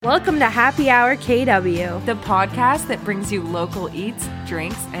Welcome to Happy Hour KW, the podcast that brings you local eats,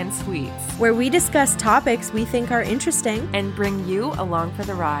 drinks, and sweets, where we discuss topics we think are interesting and bring you along for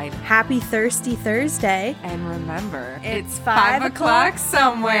the ride. Happy Thirsty Thursday. And remember, it's 5 o'clock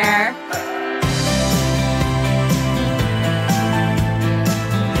somewhere.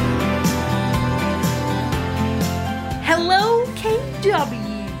 Hello, KW.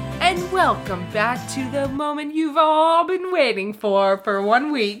 And welcome back to the moment you've all been waiting for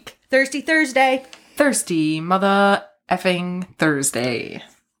 1 week. Thirsty Thursday. Thirsty mother effing Thursday.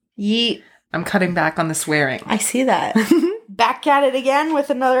 Yeet. I'm cutting back on the swearing. I see that. Back at it again with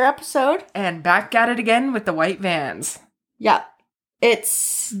another episode. And back at it again with the white vans. Yep.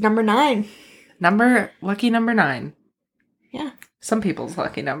 It's number 9. Lucky number 9. Yeah. Some people's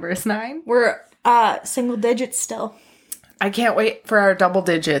lucky number is 9. We're single digits still. I can't wait for our double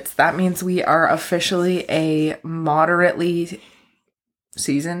digits. That means we are officially a moderately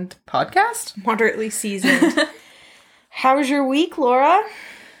seasoned podcast. Moderately seasoned. How was your week, Laura?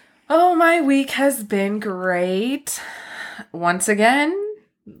 Oh, my week has been great. Once again,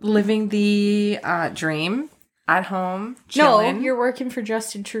 living the dream at home, chilling. No, you're working for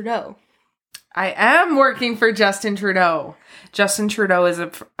Justin Trudeau. I am working for Justin Trudeau. Justin Trudeau is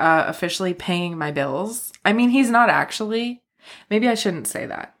officially paying my bills. I mean, he's not actually. Maybe I shouldn't say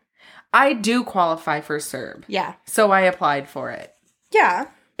that. I do qualify for CERB. Yeah. So I applied for it. Yeah.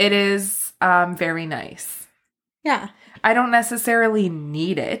 It is very nice. Yeah. I don't necessarily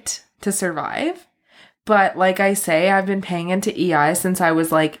need it to survive. But like I say, I've been paying into EI since I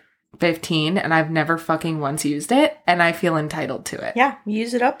was like 15 and I've never fucking once used it. And I feel entitled to it. Yeah.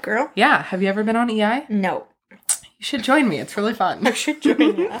 Use it up, girl. Yeah. Have you ever been on EI? No. You should join me. It's really fun. I should join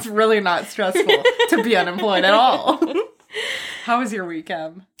you. It's really not stressful to be unemployed at all. How was your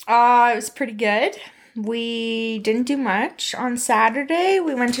weekend? It was pretty good. We didn't do much. On Saturday,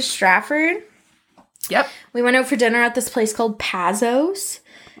 we went to Stratford. Yep. We went out for dinner at this place called Pazzo's.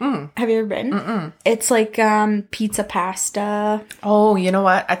 Have you ever been? Mm-mm. It's like pizza pasta. Oh, you know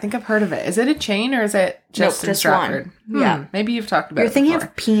what? I think I've heard of it. Is it a chain or is it just in Stratford? One. Yeah. Maybe you've talked about it You're thinking before.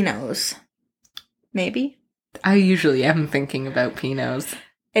 of Pino's. Maybe? I usually am thinking about Pino's.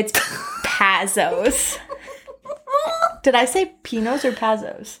 It's Pazzo's. Did I say Pino's or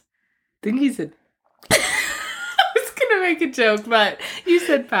Pazzo's? I think he said... I was going to make a joke, but you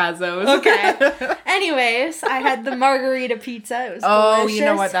said Pazzo's. Okay. Anyways, I had the margarita pizza. It was delicious. Oh, you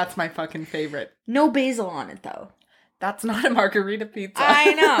know what? That's my fucking favorite. No basil on it, though. That's not a margarita pizza.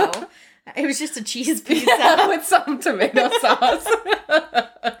 I know. It was just a cheese pizza. Yeah, with some tomato sauce.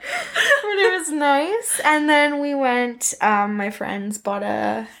 But it was nice. And then we went, my friends bought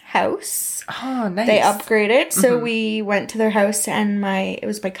a house. Oh, nice. They upgraded. So we went to their house and it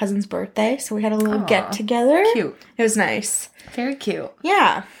was my cousin's birthday. So we had a little get together. Cute. It was nice. Very cute.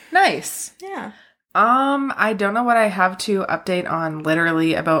 Yeah. Nice. Yeah. I don't know what I have to update on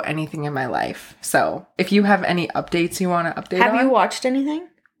literally about anything in my life. So if you have any updates you want to update on. Have you watched anything?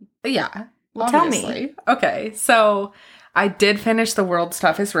 Yeah. Well, obviously. tell me. Okay. So I did finish the world's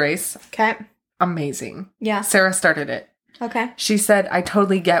toughest race. Okay. Amazing. Yeah. Sarah started it. Okay. She said, I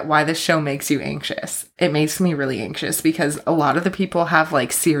totally get why this show makes you anxious. It makes me really anxious because a lot of the people have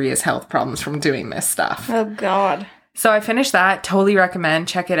like serious health problems from doing this stuff. Oh, God. So I finished that. Totally recommend.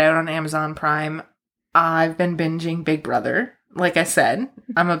 Check it out on Amazon Prime. I've been binging Big Brother. Like I said,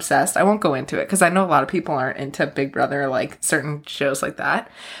 I'm obsessed. I won't go into it because I know a lot of people aren't into Big Brother, like certain shows like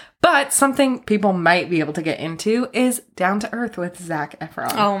that. But something people might be able to get into is Down to Earth with Zac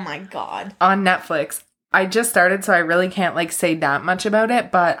Efron. Oh, my God. On Netflix. I just started, so I really can't, like, say that much about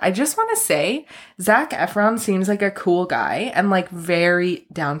it, but I just want to say Zac Efron seems like a cool guy and, like, very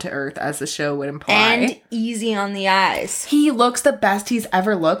down-to-earth, as the show would imply. And easy on the eyes. He looks the best he's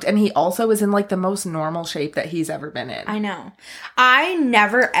ever looked, and he also is in, like, the most normal shape that he's ever been in. I know. I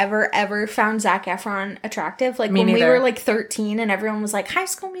never, ever, ever found Zac Efron attractive. Like, Me when we neither. were, like, 13 and everyone was like, High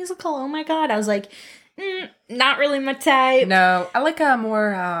School Musical, oh my God. I was like, not really my type. No, I like a more...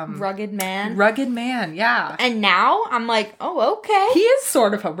 rugged man. Rugged man, yeah. And now I'm like, oh, okay. He is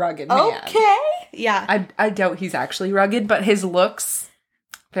sort of a rugged man. Okay. Yeah. I doubt he's actually rugged, but his looks,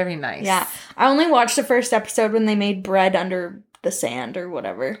 very nice. Yeah. I only watched the first episode when they made bread under the sand or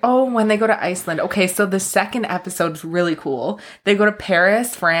whatever. Oh, when they go to Iceland. Okay, so the second episode's really cool. They go to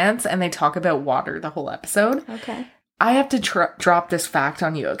Paris, France, and they talk about water the whole episode. Okay. I have to drop this fact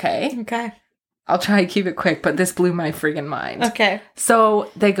on you, okay? Okay. I'll try and keep it quick, but this blew my friggin' mind. Okay. So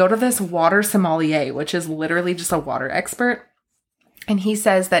they go to this water sommelier, which is literally just a water expert. And he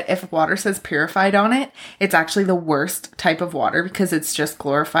says that if water says purified on it, it's actually the worst type of water because it's just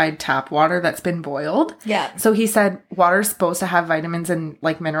glorified tap water that's been boiled. Yeah. So he said water's supposed to have vitamins and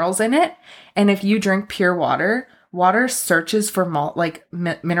like minerals in it. And if you drink pure water, water searches for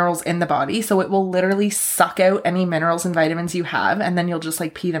minerals in the body. So it will literally suck out any minerals and vitamins you have. And then you'll just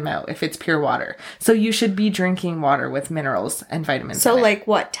like pee them out if it's pure water. So you should be drinking water with minerals and vitamins in it. like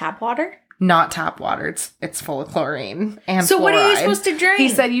what? Tap water? Not tap water. It's full of chlorine and So fluoride. what are you supposed to drink? He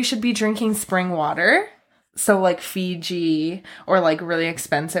said you should be drinking spring water. So like Fiji or like really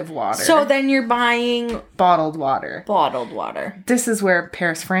expensive water. So then you're buying bottled water. Bottled water. This is where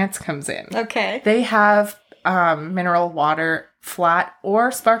Paris, France comes in. Okay. They have mineral water, flat or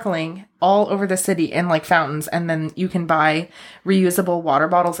sparkling, all over the city in like fountains. And then you can buy reusable water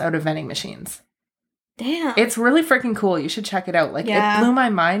bottles out of vending machines. Damn. It's really freaking cool. You should check it out. Like, Yeah. It blew my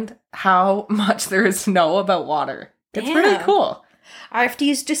mind how much there is to know about water. It's Damn. really cool. I have to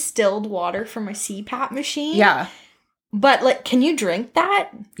use distilled water for my CPAP machine. Yeah. But, like, can you drink that?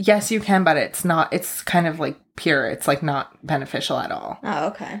 Yes, you can, but it's kind of like pure. It's like not beneficial at all. Oh,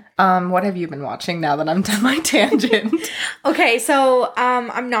 okay. What have you been watching now that I'm done my tangent? Okay, so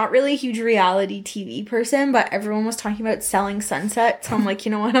I'm not really a huge reality TV person, but everyone was talking about Selling Sunset, so I'm like,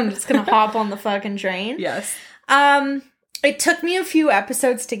 you know what? I'm just gonna hop on the fucking train. Yes. It took me a few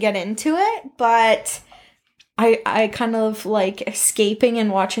episodes to get into it, but I kind of like escaping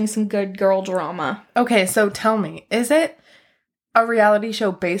and watching some good girl drama. Okay, so tell me, is it a reality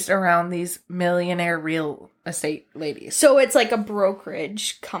show based around these millionaire real estate ladies? So it's like a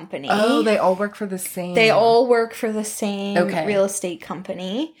brokerage company. Oh, they all work for the same. They all work for the same Okay. real estate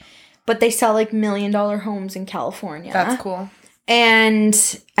company, but they sell like $1 million homes in California. That's cool. And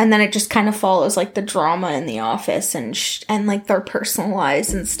then it just kind of follows like the drama in the office and like their personal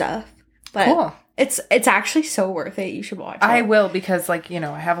lives and stuff. But Cool. It's actually so worth it. You should watch it. I will because, like,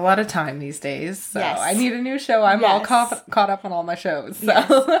 I have a lot of time these days. So Yes. I need a new show. I'm all Yes. caught up on all my shows. So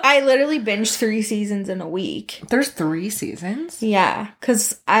Yes. I literally binged 3 seasons in a week. There's 3 seasons? Yeah,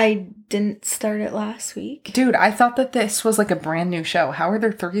 because I didn't start it last week. Dude, I thought that this was like a brand new show. How are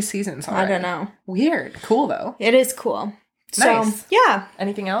there 3 seasons already? I don't know. Weird. Cool, though. It is cool. Nice. So, yeah.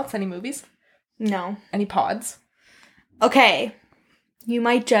 Anything else? Any movies? No. Any pods? Okay. You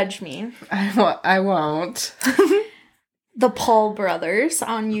might judge me. I won't. The Paul brothers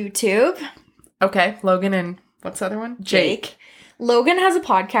on YouTube. Okay. Logan and what's the other one? Jake. Logan has a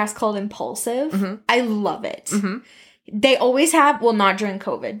podcast called Impulsive. Mm-hmm. I love it. Mm-hmm. They always have, well, not during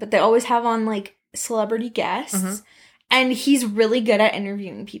COVID, but they always have on like celebrity guests. Mm-hmm. And he's really good at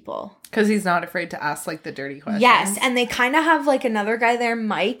interviewing people. Because he's not afraid to ask like the dirty questions. Yes. And they kind of have like another guy there,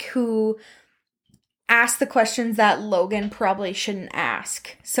 Mike, who asks the questions that Logan probably shouldn't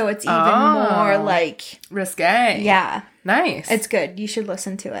ask. So it's even more like risque. Yeah. Nice. It's good. You should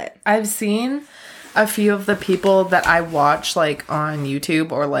listen to it. I've seen a few of the people that I watch like on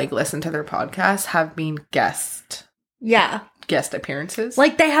YouTube or like listen to their podcasts have been guest appearances.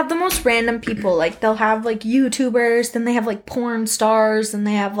 Like they have the most random people. Like they'll have like YouTubers, then they have like porn stars, and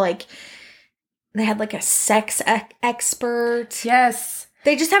they had like a sex expert. Yes.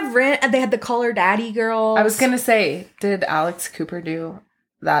 They just have they had the Caller Daddy girls. I was going to say, did Alex Cooper do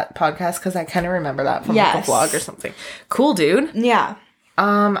that podcast? Because I kind of remember that from like a vlog or something. Cool, dude. Yeah.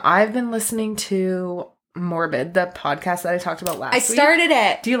 I've been listening to Morbid, the podcast that I talked about last week. I started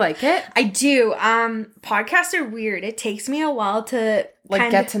it. Do you like it? I do. Podcasts are weird. It takes me a while to like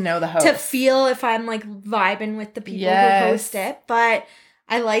get to know the host. To feel if I'm like vibing with the people who host it. But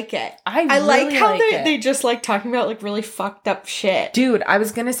I like it. I really like how they just like talking about like really fucked up shit. Dude, I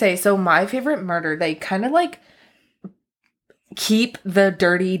was gonna say, so My Favorite Murder, they kind of like keep the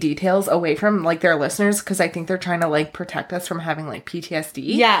dirty details away from like their listeners because I think they're trying to like protect us from having like PTSD.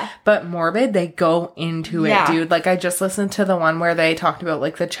 Yeah. But Morbid, they go into it, dude. Like I just listened to the one where they talked about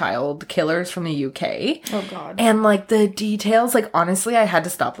like the child killers from the UK. Oh god. And like the details, like honestly, I had to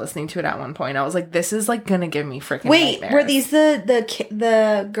stop listening to it at one point. I was like, this is like gonna give me freaking nightmares. Were these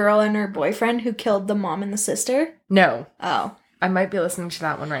the girl and her boyfriend who killed the mom and the sister? No. Oh. I might be listening to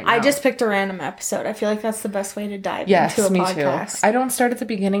that one right now. I just picked a random episode. I feel like that's the best way to dive into a podcast. Too. I don't start at the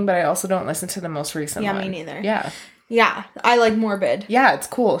beginning, but I also don't listen to the most recent one. Yeah, me neither. Yeah. Yeah, I like Morbid. Yeah, it's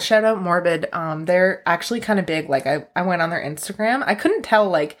cool. Shout out Morbid. They're actually kind of big. Like, I went on their Instagram. I couldn't tell,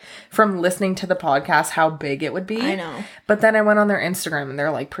 like, from listening to the podcast how big it would be. I know. But then I went on their Instagram, and they're,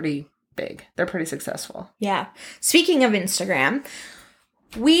 like, pretty big. They're pretty successful. Yeah. Speaking of Instagram,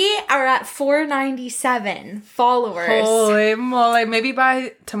 we are at 497 followers. Holy moly. Maybe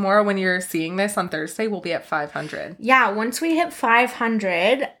by tomorrow when you're seeing this on Thursday, we'll be at 500. Yeah, once we hit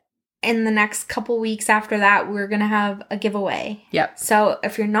 500, in the next couple weeks after that, we're going to have a giveaway. Yep. So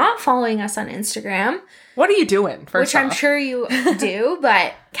if you're not following us on Instagram... What are you doing, which I'm sure you do,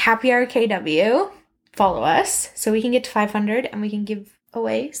 but Happy RKW, follow us so we can get to 500 and we can give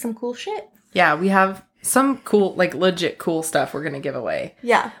away some cool shit. Yeah, we have some cool, like, legit cool stuff we're going to give away.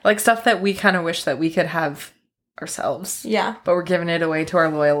 Yeah. Like, stuff that we kind of wish that we could have ourselves. Yeah. But we're giving it away to our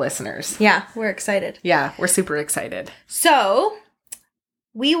loyal listeners. Yeah, we're excited. Yeah, we're super excited. So,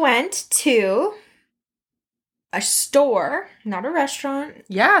 we went to a store, not a restaurant.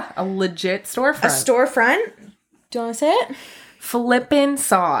 Yeah, a legit storefront. A storefront. Do you want to say it? Phlippen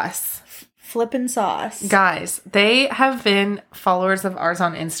Sauce. Phlippen Sauce. Guys, they have been followers of ours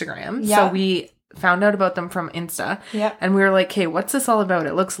on Instagram. Yeah. So we found out about them from Insta. Yep. And we were like, hey, what's this all about?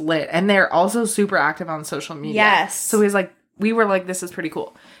 It looks lit. And they're also super active on social media. Yes. So we were like, this is pretty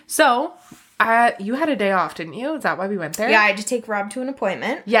cool. So you had a day off, didn't you? Is that why we went there? Yeah, I had to take Rob to an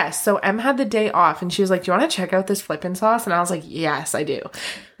appointment. Yes. So Em had the day off and she was like, do you want to check out this Phlippen Sauce? And I was like, yes, I do.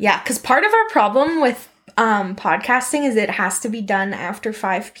 Yeah, because part of our problem with podcasting is it has to be done after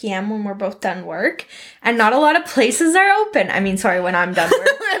 5 p.m. when we're both done work, and not a lot of places are open. I mean, sorry, when I'm done work.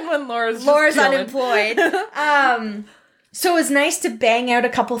 And when Laura's unemployed. So it was nice to bang out a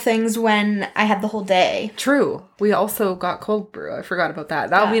couple things when I had the whole day. True. We also got cold brew. I forgot about that.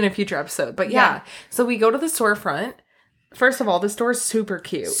 That'll be in a future episode. But yeah. So we go to the storefront. First of all, the store's super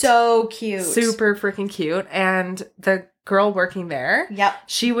cute. So cute. Super freaking cute. And the girl working there, yep,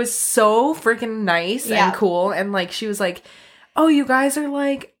 she was so freaking nice and cool. And like, she was like, oh, you guys are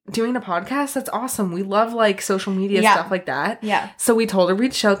like doing a podcast? That's awesome. We love like social media stuff like that. Yeah. So we told her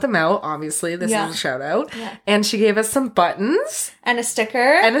we'd shout them out. Obviously, this is a shout out. Yeah. And she gave us some buttons. And a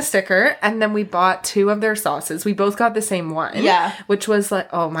sticker. And then we bought 2 of their sauces. We both got the same one. Yeah. Which was like,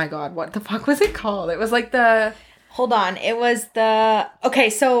 oh my God, what the fuck was it called? It was like the... Hold on. It was the... Okay,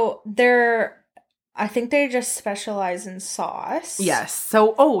 so I think they just specialize in sauce. Yes.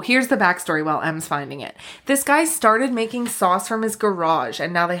 So, here's the backstory while Em's finding it. This guy started making sauce from his garage,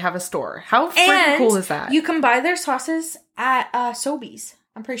 and now they have a store. How freaking cool is that? You can buy their sauces at Sobeys.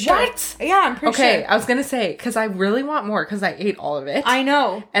 I'm pretty sure. What? Yeah, I'm pretty sure. Okay, I was going to say, because I really want more, because I ate all of it. I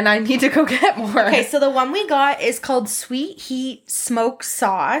know. And I need to go get more. Okay, so the one we got is called Sweet Heat Smoked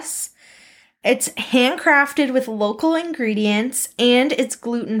Sauce. It's handcrafted with local ingredients, and it's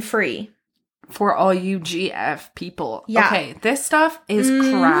gluten-free. For all you GF people. Yeah. Okay, this stuff is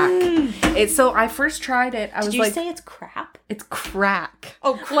crack. So I first tried it. Did you say it's crap? It's crack.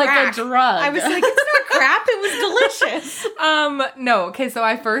 Oh, crack. Like a drug. I was like, it's not crap. It was delicious. No. Okay, so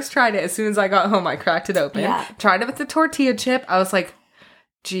I first tried it. As soon as I got home, I cracked it open. Yeah. Tried it with the tortilla chip. I was like,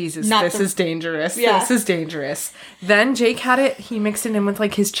 Jesus, this is dangerous. Yeah. This is dangerous. Then Jake had it. He mixed it in with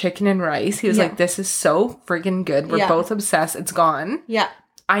like his chicken and rice. He was like, this is so freaking good. We're both obsessed. It's gone. Yeah.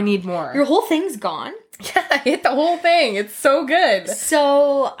 I need more. Your whole thing's gone? Yeah, I ate the whole thing. It's so good.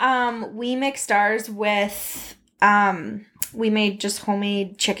 So, we mixed ours with, we made just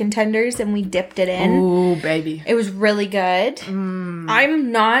homemade chicken tenders and we dipped it in. Ooh, baby. It was really good.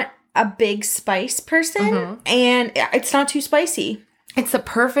 I'm not a big spice person, and it's not too spicy. It's the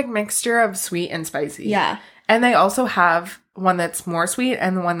perfect mixture of sweet and spicy. Yeah. And they also have one that's more sweet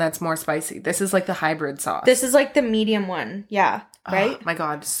and one that's more spicy. This is like the hybrid sauce. This is like the medium one. Yeah. Right? Oh my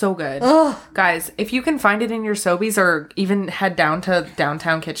God. So good. Ugh. Guys, if you can find it in your Sobeys or even head down to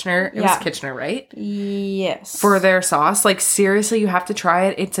downtown Kitchener. It was Kitchener, right? Yes. For their sauce. Like, seriously, you have to try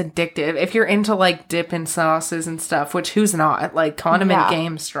it. It's addictive. If you're into like dipping sauces and stuff, which who's not? Like, condiment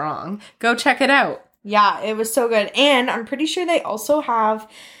game strong. Go check it out. Yeah, it was so good. And I'm pretty sure they also have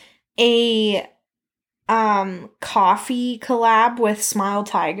a coffee collab with Smile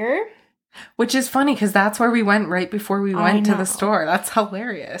Tiger. Which is funny because that's where we went right before we went to the store. That's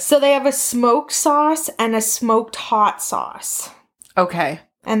hilarious. So they have a smoked sauce and a smoked hot sauce. Okay.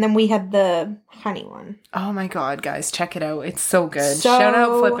 And then we had the honey one. Oh my God, guys, check it out. It's so good. Shout out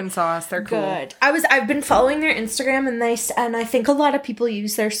Phlippen Sauce. They're cool. Good. I've been following their Instagram and I think a lot of people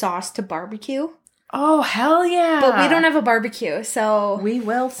use their sauce to barbecue. Oh, hell yeah. But we don't have a barbecue, so... We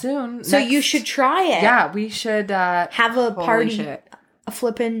will soon. So you should try it. Yeah, we should... have a party. Shit. A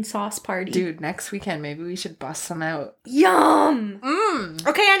Phlippen Sauce party. Dude, next weekend, maybe we should bust some out. Yum!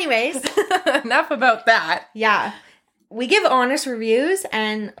 Okay, anyways. Enough about that. Yeah. We give honest reviews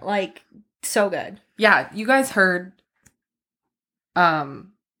and, like, so good. Yeah, you guys heard... our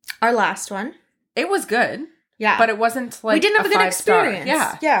last one. It was good. Yeah. But it wasn't, like, we didn't have a good experience.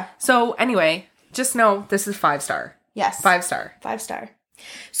 Yeah. Yeah. So, anyway... Just know this is 5-star. Yes. 5-star. 5-star.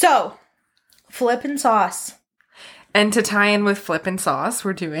 So, Phlippen Sauce. And to tie in with Phlippen Sauce,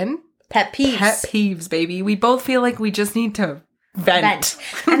 we're doing... Pet Peeves. Pet Peeves, baby. We both feel like we just need to vent.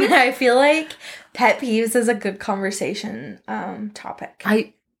 And I feel like pet peeves is a good conversation topic.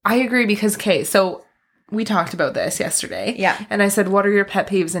 I agree because, okay, so we talked about this yesterday. Yeah. And I said, what are your pet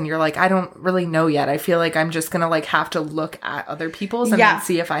peeves? And you're like, I don't really know yet. I feel like I'm just going to like have to look at other people's and then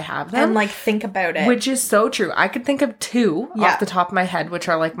see if I have them. And like think about it. Which is so true. I could think of 2 off the top of my head, which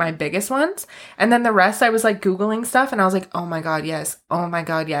are like my biggest ones. And then the rest, I was like Googling stuff and I was like, oh my God, yes. Oh my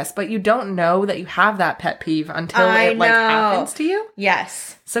God, yes. But you don't know that you have that pet peeve until it like happens to you.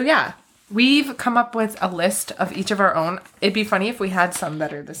 Yes. So yeah. We've come up with a list of each of our own. It'd be funny if we had some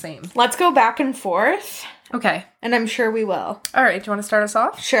that are the same. Let's go back and forth. Okay. And I'm sure we will. All right. Do you want to start us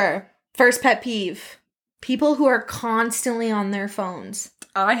off? Sure. First pet peeve. People who are constantly on their phones.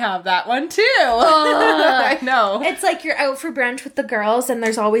 I have that one too. I know. It's like you're out for brunch with the girls and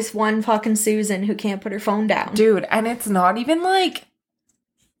there's always one fucking Susan who can't put her phone down. Dude, and it's not even like...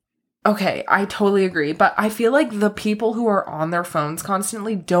 Okay, I totally agree, but I feel like the people who are on their phones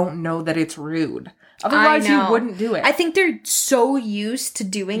constantly don't know that it's rude. Otherwise, you wouldn't do it. I think they're so used to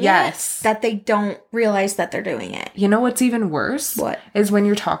doing it that they don't realize that they're doing it. You know what's even worse? What? Is when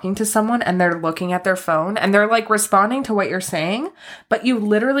you're talking to someone and they're looking at their phone and they're like responding to what you're saying, but you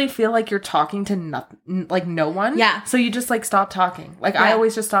literally feel like you're talking to no one. Yeah. So you just like stop talking. Like I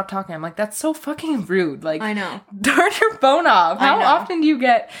always just stop talking. I'm like, that's so fucking rude. Like, I know. Turn your phone off. How often do you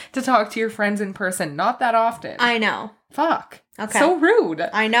get to talk to your friends in person? Not that often. I know. Fuck. Okay. So rude.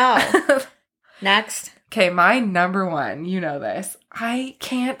 I know. Next. Okay, my number one, you know this. I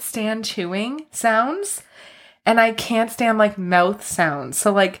can't stand chewing sounds and I can't stand like mouth sounds.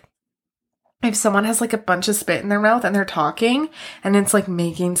 So like if someone has like a bunch of spit in their mouth and they're talking and it's like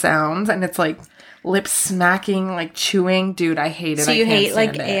making sounds and it's like lip smacking, like chewing, dude, I hate it. So you hate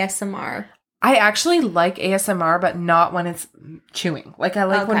like it. ASMR? I actually like ASMR, but not when it's chewing. Like, I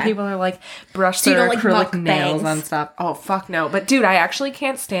like when people are, like, brush their acrylic nails on stuff. Oh, fuck no. But, dude, I actually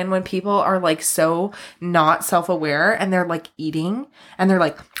can't stand when people are, like, so not self-aware and they're, like, eating and they're,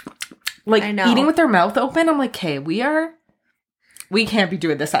 like eating with their mouth open. I'm like, okay, we can't be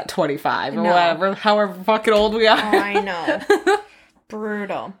doing this at 25 or whatever, however fucking old we are. Oh, I know.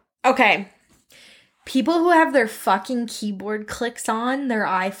 Brutal. Okay. People who have their fucking keyboard clicks on their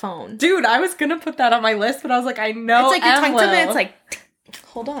iPhone. Dude, I was gonna put that on my list, but I was like, I know. It's like you're talking to them and it's like,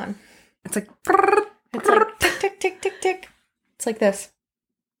 hold on. It's like, tick, tick, tick, tick, tick. It's like this.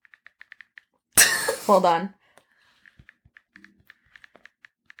 Hold on.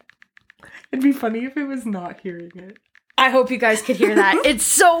 It'd be funny if it was not hearing it. I hope you guys could hear that. It's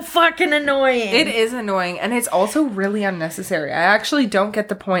so fucking annoying. It is annoying, and it's also really unnecessary. I actually don't get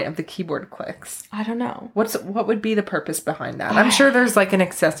the point of the keyboard clicks. I don't know. What would be the purpose behind that? I'm sure there's like an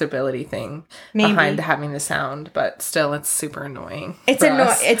accessibility thing behind having the sound, but still, it's super annoying. It's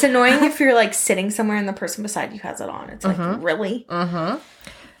It's annoying if you're like sitting somewhere and the person beside you has it on. It's like, really? Mm-hmm.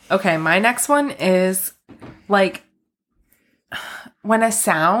 Okay, my next one is like when a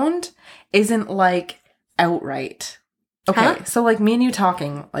sound isn't like outright. Okay, so like me and you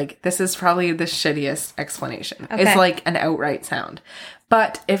talking, like this is probably the shittiest explanation. Okay. It's like an outright sound.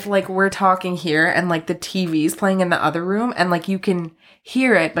 But if like we're talking here and like the TV's playing in the other room and like you can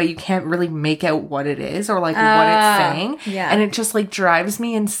hear it, but you can't really make out what it is or like what it's saying. Yeah. And it just like drives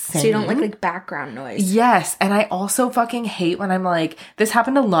me insane. So you don't like background noise. Yes. And I also fucking hate when I'm like, this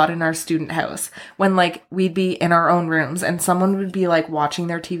happened a lot in our student house when like we'd be in our own rooms and someone would be like watching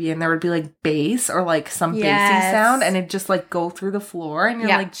their TV and there would be like bass or like some bassy sound and it'd just like go through the floor and you're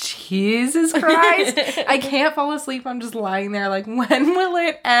like, Jesus Christ. I can't fall asleep. I'm just lying there like, when will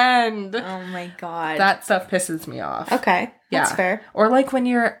it end? Oh my God. That stuff pisses me off. Okay. That's fair. Or like when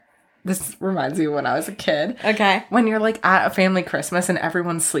this reminds me of when I was a kid. Okay. When you're like at a family Christmas and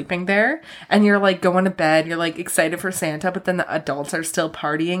everyone's sleeping there and you're like going to bed, you're like excited for Santa, but then the adults are still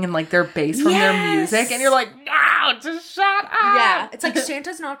partying and like their bass from their music and you're like, no, just shut up. Yeah. It's like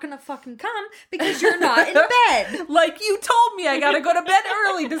Santa's not gonna fucking come because you're not in bed. Like you told me I gotta go to bed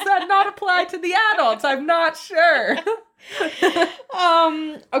early. Does that not apply to the adults? I'm not sure.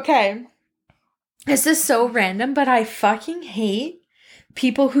 Okay. This is so random, but I fucking hate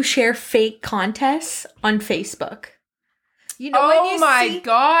people who share fake contests on Facebook. You know, oh my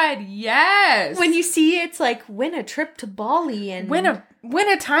God, yes. When you see it's like win a trip to Bali and win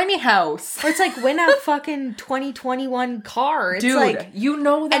a tiny house. Or it's like win a fucking 2021 car. It's dude, like, you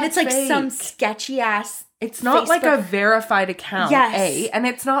know that. And it's like some sketchy ass It's not like Facebook. a verified account, Yes. and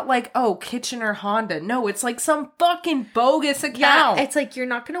it's not like, oh, Kitchener Honda. No, it's like some fucking bogus account. Yeah, it's like, you're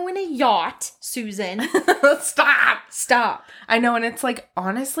not going to win a yacht, Susan. Stop. I know, and it's like,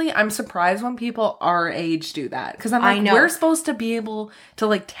 honestly, I'm surprised when people our age do that. Because I'm like, we're supposed to be able to,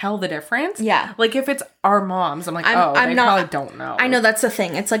 like, tell the difference. Yeah. Like, if it's our moms, I'm like, they probably don't know. I know, that's the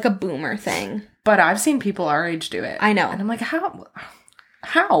thing. It's like a boomer thing. But I've seen people our age do it. I know. And I'm like,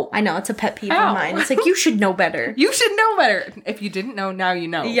 How? I know, it's a pet peeve of mine. It's like, you should know better. You should know better. If you didn't know, now you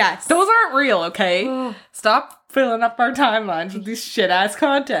know. Yes. Those aren't real, okay? Stop filling up our timelines with these shit-ass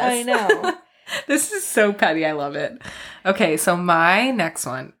contests. I know. This is so petty. I love it. Okay, so my next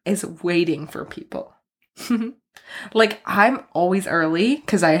one is waiting for people. Like, I'm always early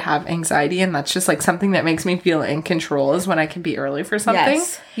because I have anxiety, and that's just, like, something that makes me feel in control is when I can be early for something.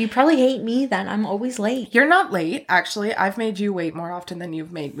 Yes. You probably hate me then. I'm always late. You're not late, actually. I've made you wait more often than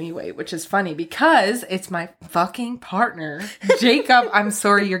you've made me wait, which is funny because it's my fucking partner, Jacob. I'm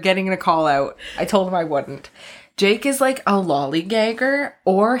sorry, you're getting a call out. I told him I wouldn't. Jake is like a lollygagger,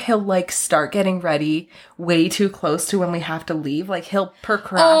 or he'll like start getting ready way too close to when we have to leave. Like he'll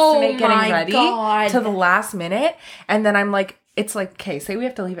procrastinate getting ready to the last minute. And then I'm like, it's like, okay, say we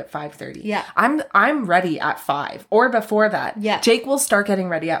have to leave at 5:30. Yeah. I'm ready at 5 or before that. Yeah. Jake will start getting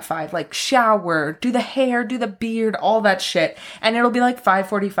ready at 5, like shower, do the hair, do the beard, all that shit. And it'll be like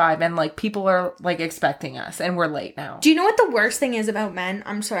 5:45 and like people are like expecting us and we're late now. Do you know what the worst thing is about men?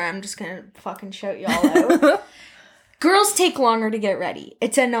 I'm sorry, I'm just gonna fucking shout y'all out. Girls take longer to get ready.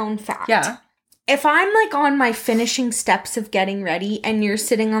 It's a known fact. Yeah. If I'm like on my finishing steps of getting ready and you're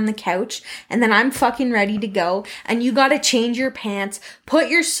sitting on the couch and then I'm fucking ready to go and you gotta change your pants, put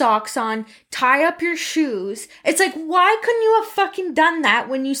your socks on, tie up your shoes, it's like, why couldn't you have fucking done that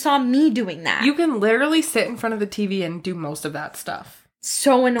when you saw me doing that? You can literally sit in front of the TV and do most of that stuff.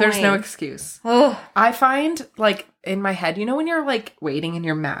 So annoying. There's no excuse. Oh, I find, like, in my head, you know when you're, like, waiting and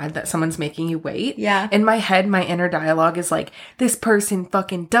you're mad that someone's making you wait? Yeah. In my head, my inner dialogue is like, this person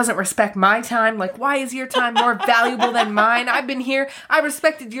fucking doesn't respect my time. Like, why is your time more valuable than mine? I've been here. I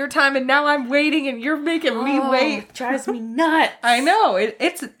respected your time, and now I'm waiting, and you're making me wait. It drives me nuts. I know.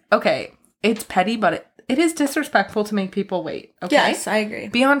 It's, okay, it's petty, but it is disrespectful to make people wait, okay? Yes, I agree.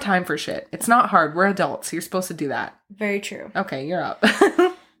 Be on time for shit. It's not hard. We're adults. You're supposed to do that. Very true. Okay, you're up.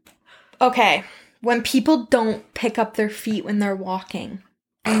 Okay. When people don't pick up their feet when they're walking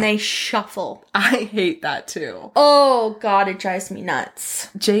and they shuffle. I hate that too. Oh, God, it drives me nuts.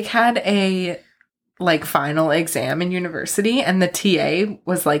 Jake had a, like, final exam in university and the TA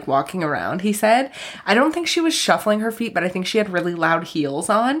was, like, walking around, he said. I don't think she was shuffling her feet, but I think she had really loud heels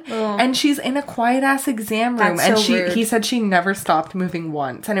on. Oh. And she's in a quiet-ass exam room. That's and so rude. He said she never stopped moving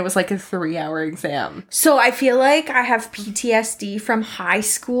once. And it was, like, a 3-hour exam. So I feel like I have PTSD from high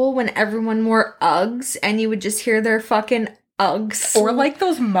school when everyone wore Uggs and you would just hear their fucking Uggs. Or, like,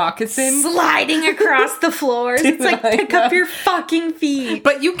 those moccasins. Sliding across the floors. Dude, It's like, pick up your fucking feet.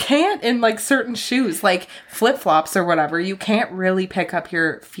 But you can't in, like, certain shoes, like flip-flops or whatever. You can't really pick up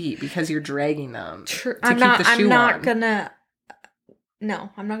your feet because you're dragging them I'm not gonna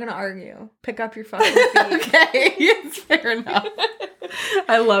argue. Pick up your fucking feet. Okay, fair enough.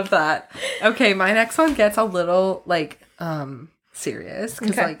 I love that. Okay, my next one gets a little, like, serious.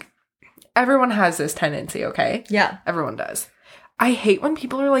 Because, like, everyone has this tendency, okay? Yeah. Everyone does. I hate when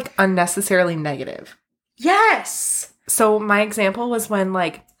people are, like, unnecessarily negative. Yes! So, my example was when,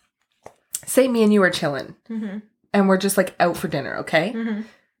 like, say me and you were chilling. Mm-hmm. And we're just, like, out for dinner, okay? Mm-hmm.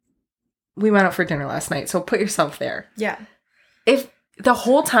 We went out for dinner last night, so put yourself there. Yeah. If the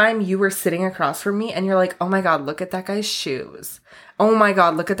whole time you were sitting across from me and you're like, oh my God, look at that guy's shoes. Oh my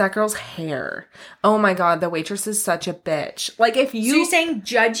God, look at that girl's hair. Oh my God, the waitress is such a bitch. Like, if you... So you're saying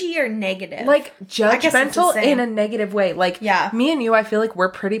judgy or negative? Like, judgmental in a negative way. Like, yeah. Me and you, I feel like we're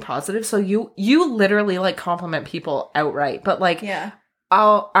pretty positive. So you literally, like, compliment people outright. But, like... Yeah.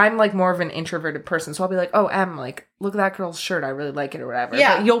 I'm like more of an introverted person, so I'll be like, oh, Em, like, look at that girl's shirt, I really like it or whatever.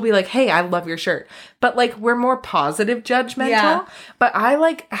 Yeah. But you'll be like, hey, I love your shirt. But, like, we're more positive judgmental. Yeah. But I,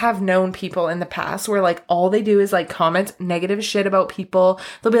 like, have known people in the past where, like, all they do is, like, comment negative shit about people.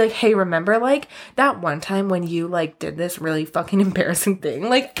 They'll be like, hey, remember, like, that one time when you, like, did this really fucking embarrassing thing?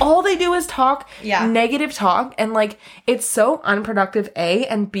 Like, all they do is talk negative talk, and, like, it's so unproductive, A,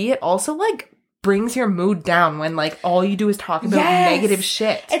 and B, it also, like, brings your mood down when, like, all you do is talk about negative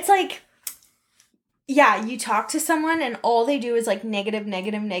shit. It's like, yeah, you talk to someone and all they do is, like, negative.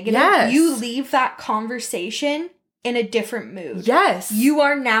 Yes. You leave that conversation in a different mood. Yes. You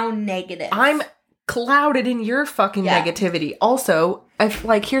are now negative. I'm clouded in your fucking negativity. Also,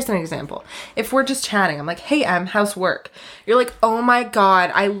 here's an example. If we're just chatting, I'm like, hey, how's work? You're like, oh my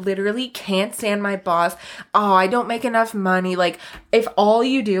God, I literally can't stand my boss. Oh, I don't make enough money. Like, if all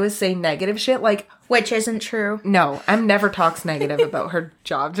you do is say negative shit, like... Which isn't true. No, Em never talks negative about her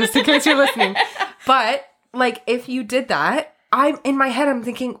job, just in case you're listening. But, like, if you did that, in my head, I'm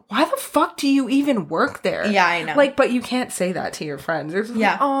thinking, why the fuck do you even work there? Yeah, I know. Like, but you can't say that to your friends. They're just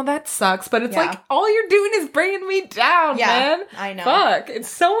Yeah. like, oh, that sucks. But it's like, all you're doing is bringing me down, man. I know. Fuck. It's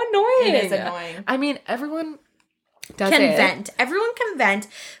so annoying. It is annoying. I mean, everyone does can vent. Everyone can vent.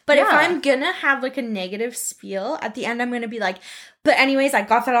 But if Yeah. I'm gonna have like a negative spiel, at the end I'm gonna be like, but anyways, I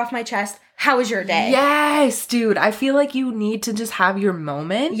got that off my chest. How was your day? Yes, dude. I feel like you need to just have your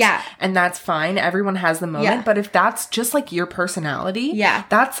moment. Yeah. And that's fine. Everyone has the moment. Yeah. But if that's just like your personality,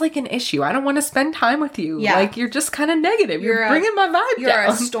 that's like an issue. I don't want to spend time with you. Yeah. Like, you're just kind of negative. You're bringing my vibe You're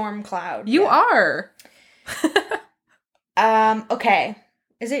down. a storm cloud. You are. Okay.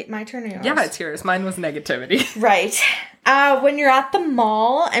 Is it my turn or yours? Yeah, it's yours. Mine was negativity. Right. When you're at the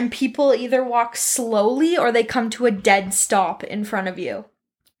mall and people either walk slowly or they come to a dead stop in front of you.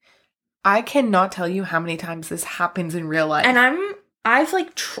 I cannot tell you how many times this happens in real life. And I've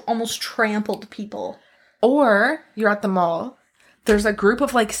like almost trampled people. Or you're at the mall. There's a group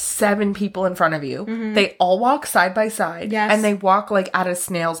of like 7 people in front of you. Mm-hmm. They all walk side by side. Yes. And they walk like at a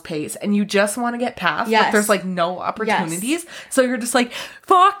snail's pace. And you just want to get past. Yes. But there's like no opportunities. Yes. So you're just like,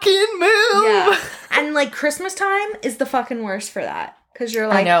 fucking move. Yeah. And like Christmas time is the fucking worst for that. Because you're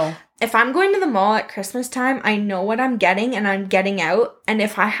like, I know. If I'm going to the mall at Christmas time, I know what I'm getting and I'm getting out. And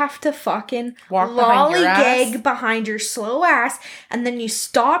if I have to fucking lollygag behind your slow ass and then you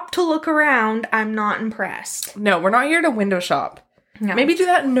stop to look around, I'm not impressed. No, we're not here to window shop. No. Maybe do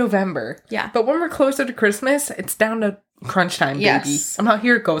that in November. Yeah. But when we're closer to Christmas, it's down to crunch time, baby. I'm not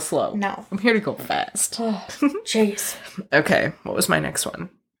here to go slow. No. I'm here to go fast. Oh, jeez. Okay, what was my next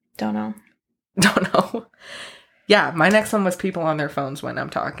one? Don't know. Don't know. Yeah, my next one was people on their phones when I'm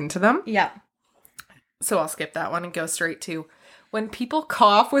talking to them. Yeah. So I'll skip that one and go straight to when people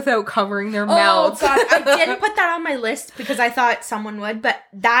cough without covering their mouths. Oh, God. I didn't put that on my list because I thought someone would, but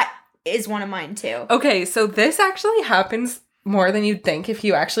that is one of mine, too. Okay, so this actually happens more than you'd think if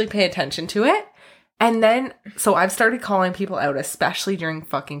you actually pay attention to it. And then, so I've started calling people out, especially during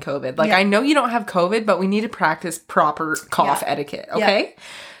fucking COVID. Like, I know you don't have COVID, but we need to practice proper cough etiquette, okay? Yeah.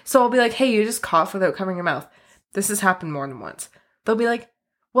 So I'll be like, hey, you just cough without covering your mouth. This has happened more than once. They'll be like,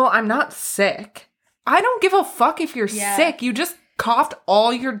 well, I'm not sick. I don't give a fuck if you're sick. You just coughed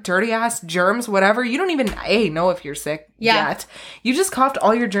all your dirty ass germs, whatever. You don't even know if you're sick yet. You just coughed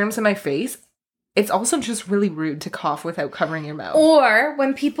all your germs in my face. It's also just really rude to cough without covering your mouth. Or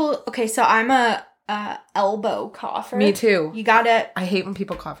when people, okay, so I'm a elbow cougher. Me too. You gotta. I hate when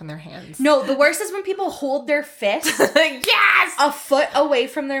people cough in their hands. No, the worst is when people hold their fist a foot away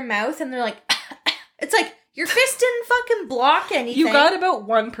from their mouth and they're like, it's like, your fist didn't fucking block anything. You got about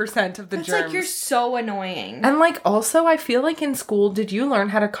 1% of the germs. It's like, you're so annoying. And like, also, I feel like in school, did you learn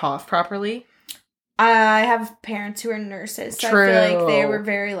how to cough properly? I have parents who are nurses, so True. I feel like they were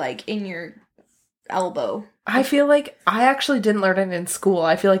very like in your elbow. I feel like I actually didn't learn it in school.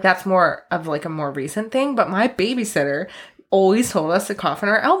 I feel like that's more of like a more recent thing, but my babysitter always told us to cough in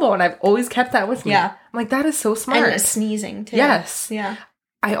our elbow, and I've always kept that with me. Yeah. I'm like, that is so smart. And sneezing too. Yes. Yeah.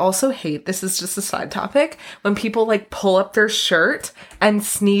 I also hate, this is just a side topic, when people like pull up their shirt and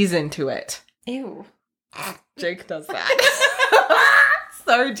sneeze into it. Ew. Jake does that.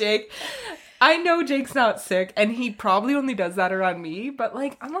 Sorry, Jake. I know Jake's not sick, and he probably only does that around me, but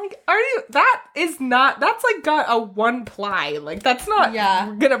like, I'm like, that's like got a 1 ply. Like, that's not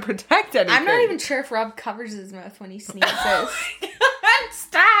gonna protect anything. I'm not even sure if Rob covers his mouth when he sneezes.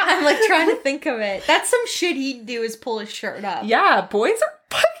 Stop! I'm like trying to think of it. That's some shit he'd do is pull his shirt up. Yeah, boys are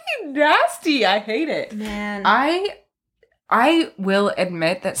fucking nasty. I hate it. Man. I will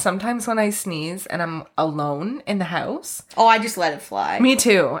admit that sometimes when I sneeze and I'm alone in the house. Oh, I just let it fly. Me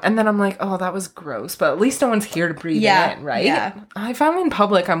too. And then I'm like, oh, that was gross. But at least no one's here to breathe it in, right? Yeah. If I'm in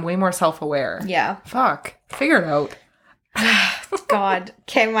public, I'm way more self-aware. Yeah. Fuck. Figure it out. God.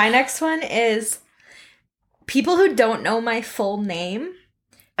 Okay, my next one is people who don't know my full name.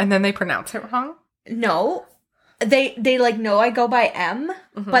 And then they pronounce it wrong? No. They like know I go by M,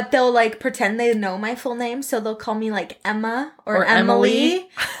 but they'll like pretend they know my full name, so they'll call me like Emma or Emily.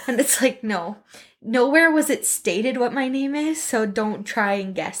 And it's like, no. Nowhere was it stated what my name is, so don't try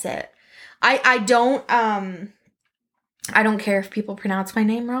and guess it. I don't care if people pronounce my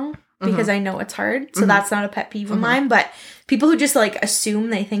name wrong. because I know it's hard. So that's not a pet peeve of mine. But people who just, like, assume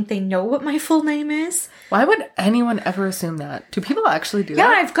they think they know what my full name is. Why would anyone ever assume that? Do people actually do that?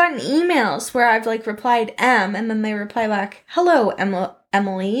 Yeah, I've gotten emails where I've, like, replied M, and then they reply back, hello,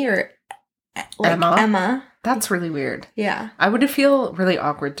 Emily, or, like, Emma. That's really weird. Yeah. I would feel really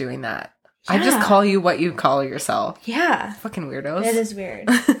awkward doing that. Yeah. I just call you what you call yourself. Yeah. Fucking weirdos. It is weird.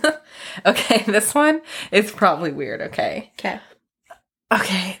 Okay, this one is probably weird, okay?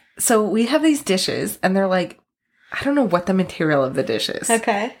 Okay, so we have these dishes, and they're like, I don't know what the material of the dish is.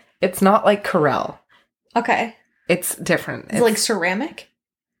 Okay. It's not like Corelle. Okay. It's different. It's like ceramic?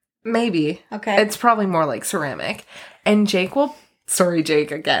 Maybe. Okay. It's probably more like ceramic. And Jake will... Sorry,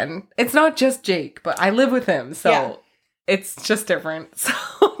 Jake, again. It's not just Jake, but I live with him, so it's just different. So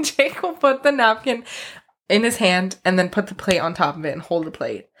Jake will put the napkin in his hand and then put the plate on top of it and hold the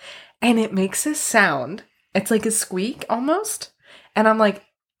plate. And it makes this sound. It's like a squeak, almost. And I'm like,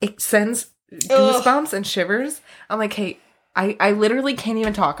 it sends goosebumps and shivers. I'm like, hey, I literally can't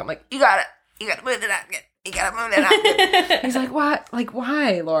even talk. I'm like, you gotta move the napkin. You gotta move the napkin. He's like, what? Like,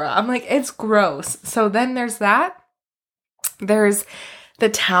 why, Laura? I'm like, it's gross. So then there's that. There's the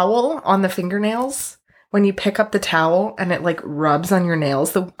towel on the fingernails. When you pick up the towel and it, like, rubs on your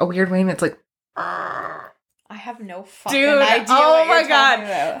nails a weird way, and it's like... I have no fucking Dude, idea oh what my you're talking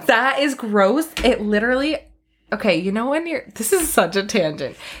about. That is gross. It literally... Okay, you know when you're... This is such a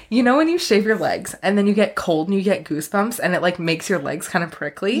tangent. You know when you shave your legs and then you get cold and you get goosebumps and it, like, makes your legs kind of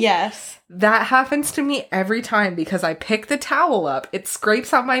prickly? Yes. That happens to me every time because I pick the towel up, it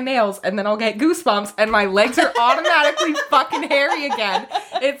scrapes on my nails, and then I'll get goosebumps and my legs are automatically fucking hairy again.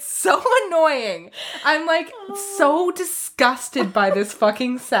 It's so annoying. I'm, like, so disgusted by this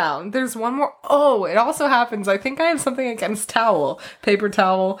fucking sound. There's one more. Oh, it also happens. I think I have something against towel. Paper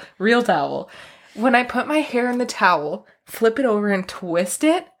towel, real towel. When I put my hair in the towel, flip it over and twist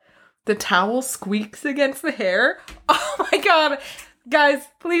it, the towel squeaks against the hair. Oh my God. Guys,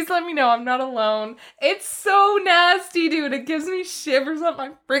 please let me know I'm not alone. It's so nasty, dude. It gives me shivers up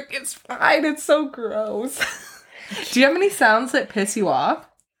my freaking spine. It's so gross. Do you have any sounds that piss you off?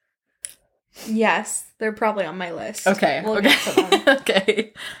 Yes, they're probably on my list. Okay. We'll get to them.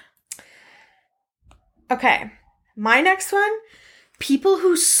 Okay. Okay. My next one, people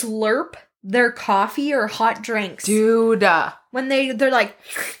who slurp their coffee or hot drinks. Dude. When they're like...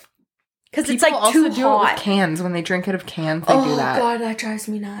 Because it's, like, also too do hot. it with cans. When they drink it of cans, they do that. Oh, God, that drives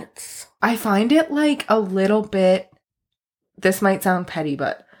me nuts. I find it, like, a little bit... This might sound petty,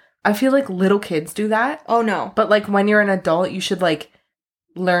 but I feel like little kids do that. Oh, no. But, like, when you're an adult, you should, like,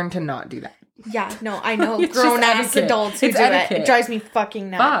 learn to not do that. Yeah, no, I know. It's Grown-ass etiquette. adults who It's do etiquette. it. It drives me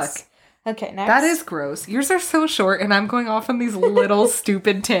fucking nuts. Fuck. Okay, next. That is gross. Yours are so short, and I'm going off on these little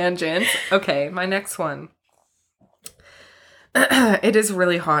stupid tangents. Okay, my next one. It is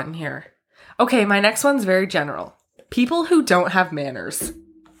really hot in here. Okay, my next one's very general. People who don't have manners.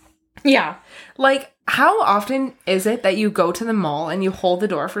 Yeah. Like, how often is it that you go to the mall and you hold the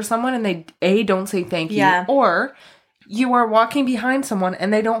door for someone and they, A, don't say thank you, Yeah. or you are walking behind someone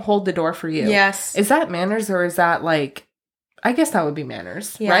and they don't hold the door for you? Yes. Is that manners, or is that, like... I guess that would be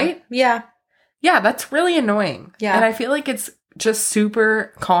manners, Yeah. right? Yeah. Yeah, that's really annoying. Yeah. And I feel like it's just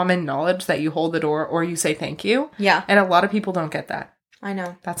super common knowledge that you hold the door or you say thank you. Yeah. And a lot of people don't get that. I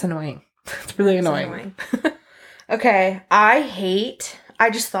know. That's annoying. It's really annoying. Okay, I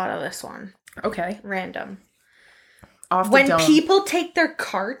just thought of this one. Okay. Random. Off the When dome. people take their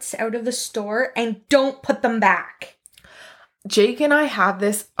carts out of the store and don't put them back. Jake and I have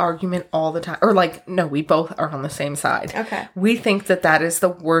this argument all the time. Or, like, no, we both are on the same side. Okay. We think that that is the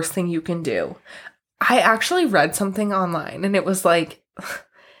worst thing you can do. I actually read something online, and it was like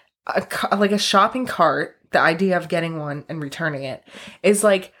a shopping cart. The idea of getting one and returning it is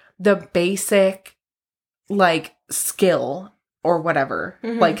like the basic, like, skill or whatever,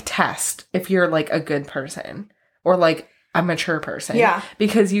 like, test if you're, like, a good person or, like, a mature person. Yeah.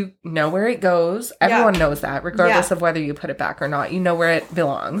 Because you know where it goes. Everyone knows that, regardless of whether you put it back or not. You know where it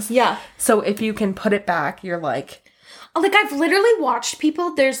belongs. Yeah. So if you can put it back, you're like... Like, I've literally watched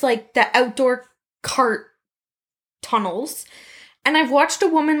people, there's, like, the outdoor cart tunnels, and I've watched a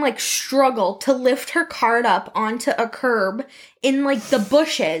woman, like, struggle to lift her cart up onto a curb in, like, the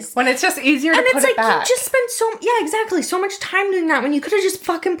bushes. When it's just easier to and put it's it back. like, you just spent so much time doing that when you could have just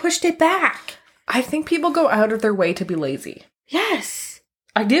fucking pushed it back. I think people go out of their way to be lazy. Yes.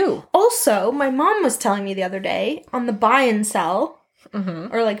 I do. Also, my mom was telling me the other day on the buy and sell,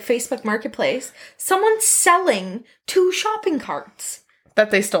 or like Facebook Marketplace, someone's selling 2 shopping carts.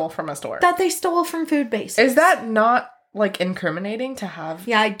 That they stole from a store. That they stole from Food Basics. Is that not like incriminating to have.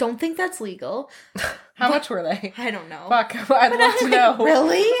 Yeah, I don't think that's legal. How much were they? I don't know. Fuck, I'd love to know.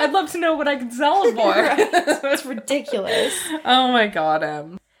 Really? I'd love to know what I can sell them for. It's ridiculous. Oh my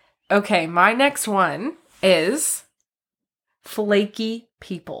god, Okay, my next one is flaky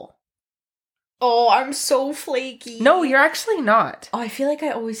people. Oh, I'm so flaky. No, you're actually not. Oh, I feel like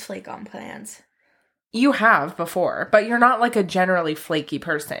I always flake on plans. You have before, but you're not like a generally flaky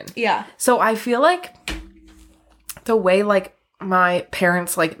person. Yeah. So I feel like the way like my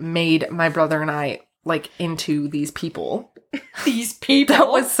parents like made my brother and I like into these people. These people? That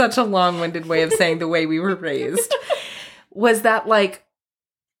was such a long-winded way of saying the way we were raised. Was that like,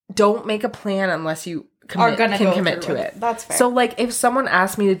 don't make a plan unless you can commit to it. That's fair. So like if someone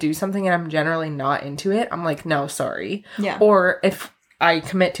asks me to do something and I'm generally not into it, I'm like, no, sorry. Yeah. Or if I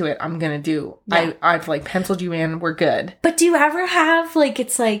commit to it, I'm gonna do. Yeah. I've like penciled you in, we're good. But do you ever have like,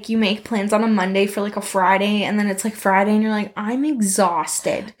 it's like you make plans on a Monday for like a Friday and then it's like Friday and you're like, I'm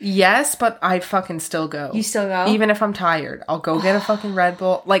exhausted. Yes, but I fucking still go. You still go? Even if I'm tired. I'll go get a fucking Red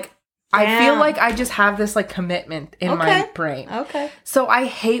Bull. Like, I feel like I just have this like commitment in my brain. Okay. So I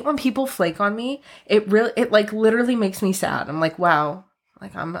hate when people flake on me. It like literally makes me sad. I'm like, wow,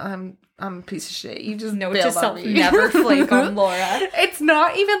 like I'm a piece of shit. You just note to to self, never flake on Laura. It's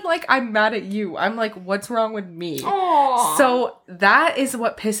not even like I'm mad at you. I'm like, what's wrong with me? Aww. So that is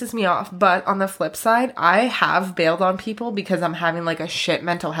what pisses me off. But on the flip side, I have bailed on people because I'm having like a shit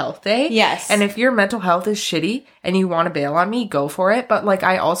mental health day. Yes. And if your mental health is shitty and you want to bail on me, go for it. But like,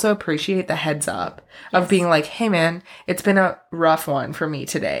 I also appreciate the heads up of being like, hey man, it's been a rough one for me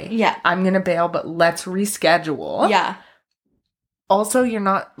today. Yeah. I'm going to bail, but let's reschedule. Yeah. Also, you're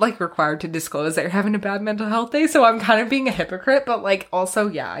not, like, required to disclose that you're having a bad mental health day, so I'm kind of being a hypocrite, but, like, also,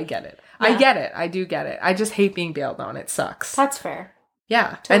 yeah, I get it. Yeah. I get it. I do get it. I just hate being bailed on. It sucks. That's fair.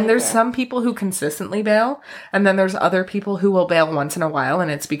 Yeah. Totally. And there's some people who consistently bail, and then there's other people who will bail once in a while,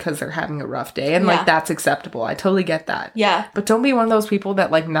 and it's because they're having a rough day, and, like, that's acceptable. I totally get that. Yeah. But don't be one of those people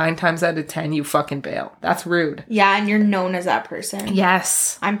that, like, 9 times out of 10, you fucking bail. That's rude. Yeah, and you're known as that person.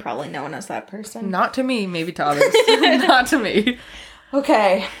 Yes. I'm probably known as that person. Not to me, maybe to others. Not to me.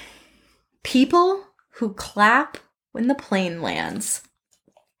 Okay. People who clap when the plane lands.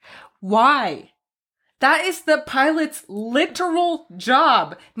 Why? That is the pilot's literal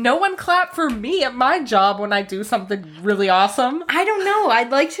job. No one clap for me at my job when I do something really awesome. I don't know.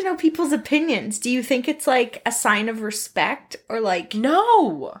 I'd like to know people's opinions. Do you think it's like a sign of respect or like...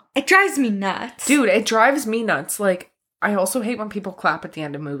 No. It drives me nuts. Dude, it drives me nuts. Like, I also hate when people clap at the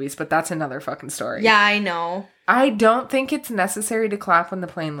end of movies, but that's another fucking story. Yeah, I know. I don't think it's necessary to clap when the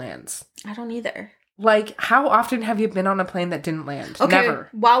plane lands. I don't either. Like, how often have you been on a plane that didn't land? Okay, never.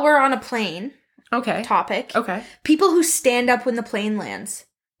 While we're on a plane topic. Okay. People who stand up when the plane lands.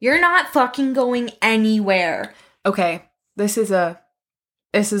 You're not fucking going anywhere. Okay. This is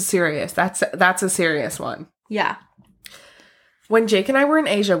serious. That's a serious one. Yeah. When Jake and I were in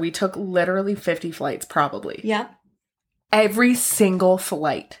Asia, we took literally 50 flights, probably. Yeah. Every single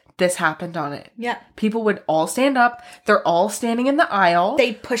flight, this happened on it. Yeah. People would all stand up. They're all standing in the aisle.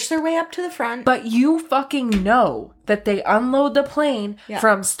 They push their way up to the front. But you fucking know that they unload the plane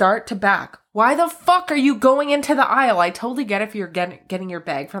from start to back. Why the fuck are you going into the aisle? I totally get if you're getting your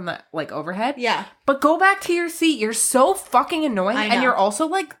bag from the, like, overhead. Yeah. But go back to your seat. You're so fucking annoying. I know. And you're also,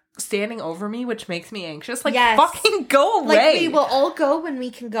 like, standing over me, which makes me anxious. Like, yes. fucking go away. Like, we will all go when we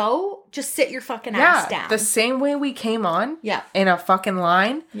can go. Just sit your fucking ass down. The same way we came on. Yeah. In a fucking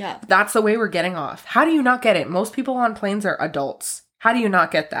line. Yeah. That's the way we're getting off. How do you not get it? Most people on planes are adults. How do you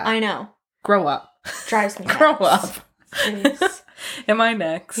not get that? I know. Grow up. Drives me nuts. Grow up. Please. Am I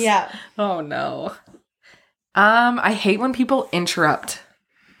next? Yeah. Oh, no. I hate when people interrupt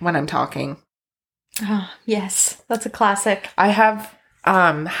when I'm talking. Oh, yes. That's a classic. I have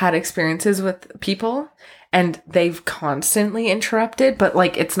had experiences with people and they've constantly interrupted, but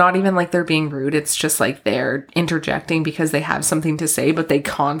like it's not even like they're being rude. It's just like they're interjecting because they have something to say, but they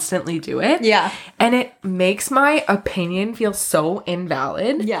constantly do it. Yeah. And it makes my opinion feel so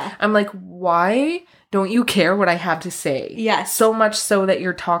invalid. Yeah. I'm like, why don't you care what I have to say? Yes. So much so that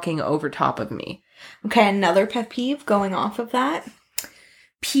you're talking over top of me. Okay, another pet peeve going off of that.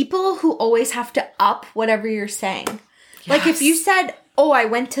 People who always have to up whatever you're saying. Yes. Like if you said, oh, I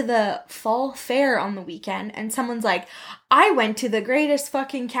went to the fall fair on the weekend, and someone's like, I went to the greatest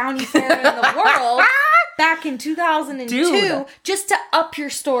fucking county fair in the world back in 2002, just to up your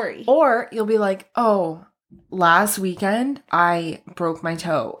story. Or you'll be like, oh, last weekend, I broke my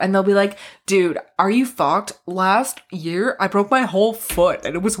toe. And they'll be like, dude, are you fucked? Last year, I broke my whole foot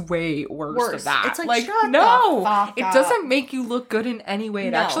and it was way worse than that. It's like, shut no, the fuck it up. doesn't make you look good in any way.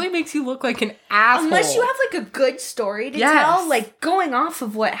 It No. actually makes you look like an asshole. Unless you have like a good story to tell, like going off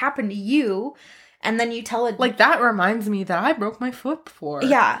of what happened to you, and then you tell it. Like, that reminds me that I broke my foot before.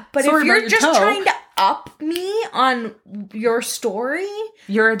 Yeah, but Sorry if you're about your just toe. trying to up me on your story,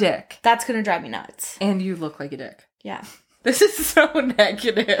 You're a dick. that's gonna drive me nuts. And you look like a dick. Yeah. This is so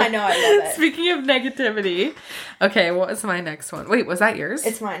negative. I know, I love it. Speaking of negativity. Okay, what was my next one? Wait, was that yours?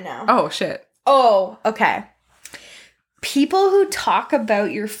 It's mine now. Oh, shit. Oh, okay. People who talk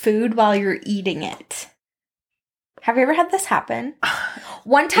about your food while you're eating it. Have you ever had this happen?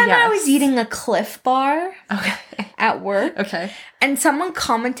 One time I was eating a Cliff Bar at work. Okay. And someone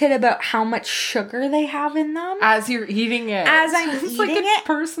commented about how much sugar they have in them. As you're eating it. As I'm it's eating like a it.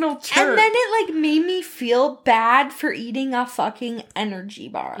 personal chirp. And then it like made me feel bad for eating a fucking energy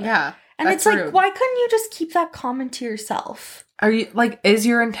bar. Yeah. And it's like, rude. why couldn't you just keep that comment to yourself? Are you, like, is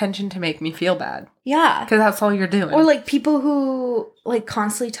your intention to make me feel bad? Yeah. Because that's all you're doing. Or like people who like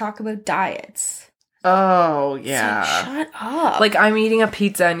constantly talk about diets. Oh, yeah. It's like, shut up. Like, I'm eating a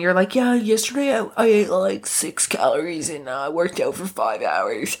pizza and you're like, yeah, yesterday I ate like 6 calories and I worked out for 5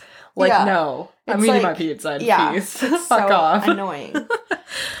 hours. Like, Yeah. no. I'm It's eating like- my pizza and yeah, feast. it's Fuck so off. annoying.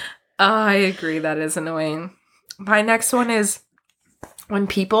 I agree. That is annoying. My next one is when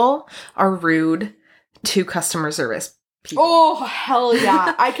people are rude to customer service people. Oh, hell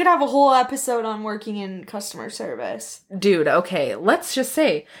yeah. I could have a whole episode on working in customer service. Dude, okay. Let's just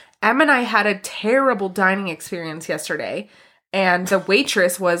say Em and I had a terrible dining experience yesterday, and the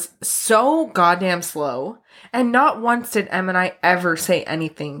waitress was so goddamn slow. And not once did Em and I ever say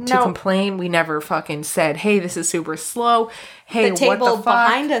anything to complain. We never fucking said, hey, this is super slow. Hey, The table what the fuck?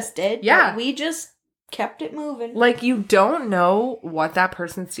 behind us did. Yeah. But we just kept it moving. Like, you don't know what that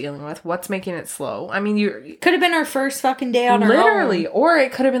person's dealing with, what's making it slow. I mean, you Could have been our first fucking day on our literally, own. or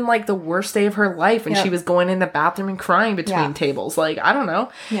it could have been like the worst day of her life and Yeah. she was going in the bathroom and crying between tables. Like, I don't know.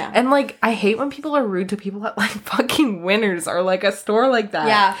 Yeah. And like, I hate when people are rude to people at like fucking Winners or like a store like that.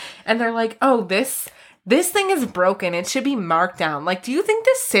 Yeah. And they're like, oh, this thing is broken. It should be marked down. Like, do you think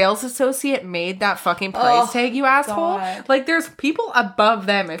this sales associate made that fucking price tag, you asshole? God. Like, there's people above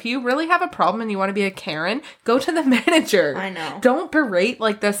them. If you really have a problem and you want to be a Karen, go to the manager. I know. Don't berate,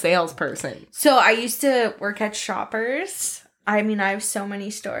 like, the salesperson. So I used to work at Shoppers. I mean, I have so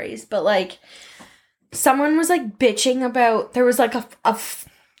many stories, but like someone was like bitching about, there was like a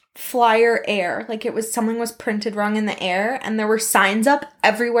flyer error. Like it was, something was printed wrong in the air and there were signs up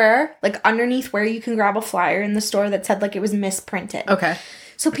everywhere, like underneath where you can grab a flyer in the store that said like it was misprinted. Okay.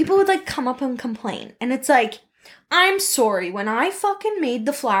 So people would like come up and complain. And it's like, I'm sorry, when I fucking made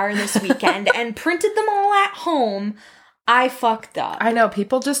the flyer this weekend and printed them all at home, I fucked up. I know,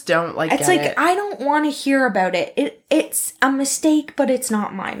 people just don't like It's get like, it. I don't want to hear about it. It's a mistake, but it's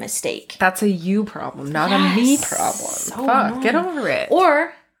not my mistake. That's a you problem, not a me Yes. problem. So Fuck, annoying. get over it.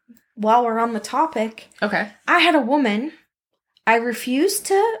 Or, while we're on the topic, Okay. I had a woman, I refused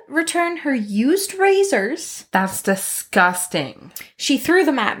to return her used razors. That's disgusting. She threw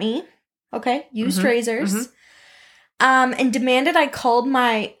them at me. Okay, used razors. mhm. And demanded I called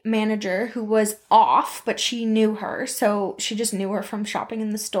my manager, who was off, but she knew her, so she just knew her from shopping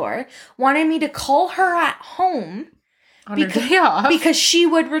in the store. Wanted me to call her at home On her day off. because she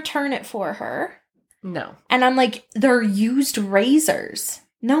would return it for her. No. And I'm like, they're used razors.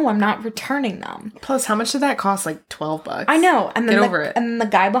 No, I'm not returning them. Plus, how much did that cost? Like $12. I know. And then Get over it. And then the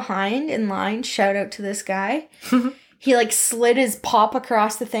guy behind in line, shout out to this guy. He like slid his pop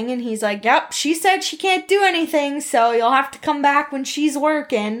across the thing and he's like, yep, she said she can't do anything, so you'll have to come back when she's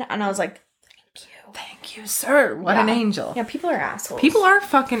working. And I was like, thank you. Thank you, sir. What an angel. Yeah, people are assholes. People are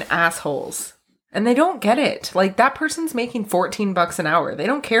fucking assholes. And they don't get it. Like, that person's making $14 an hour. They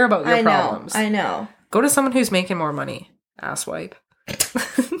don't care about your problems. I know. Go to someone who's making more money. Asswipe.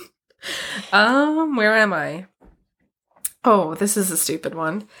 Where am I? Oh, this is a stupid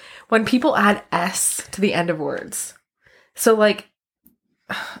one. When people add S to the end of words. So, like,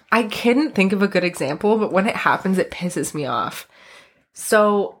 I couldn't think of a good example, but when it happens, it pisses me off.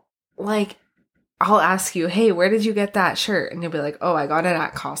 So, like, I'll ask you, hey, where did you get that shirt? And you'll be like, oh, I got it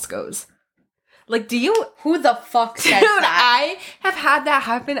at Costco's. Like, do you... Who the fuck says Dude, that? I have had that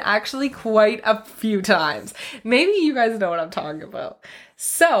happen actually quite a few times. Maybe you guys know what I'm talking about.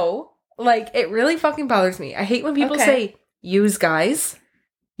 So, like, it really fucking bothers me. I hate when people say, use guys.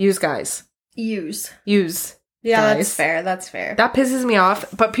 Use guys. Use. Use Yeah, guys. that's fair. That's fair. That pisses me off,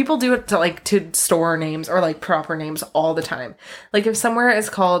 but people do it to, like, to store names or, like, proper names all the time. Like, if somewhere is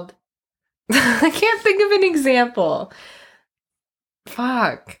called I can't think of an example.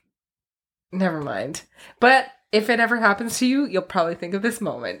 Fuck. Never mind. But if it ever happens to you, you'll probably think of this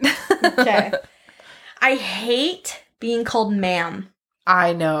moment. Okay. I hate being called ma'am.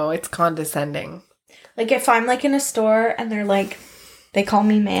 I know. It's condescending. Like, if I'm, like, in a store and they're like, they call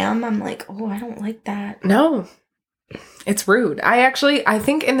me ma'am, I'm like, oh, I don't like that. No. It's rude. I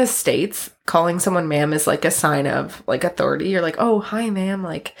think in the States, calling someone ma'am is like a sign of like authority. You're like, oh, hi, ma'am.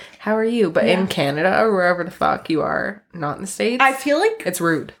 Like, how are you? But in Canada or wherever the fuck you are, not in the States, I feel like it's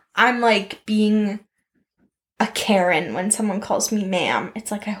rude. I'm like being a Karen when someone calls me ma'am.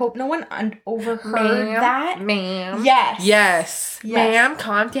 It's like, I hope no one overheard that. Ma'am. Yes. Ma'am,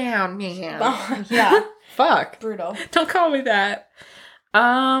 calm down, ma'am. Yeah. Fuck. Brutal. Don't call me that.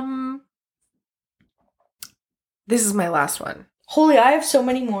 This is my last one. Holy, I have so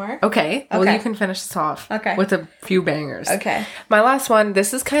many more. Okay. Well, you can finish this off. Okay. With a few bangers. Okay. My last one,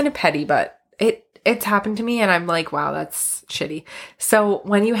 this is kind of petty, but it's happened to me and I'm like, wow, that's shitty. So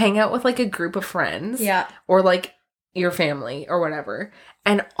when you hang out with like a group of friends, or like your family or whatever,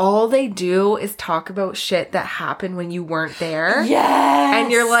 and all they do is talk about shit that happened when you weren't there. Yes.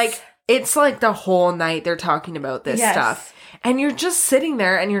 And you're like, it's like the whole night they're talking about this stuff. And you're just sitting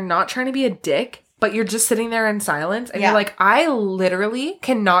there and you're not trying to be a dick, but you're just sitting there in silence. And you're like, I literally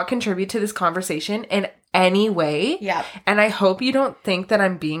cannot contribute to this conversation in any way. Yeah. And I hope you don't think that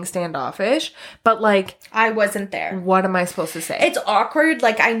I'm being standoffish, but like, I wasn't there. What am I supposed to say? It's awkward.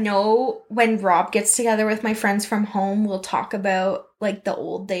 Like, I know when Rob gets together with my friends from home, we'll talk about like the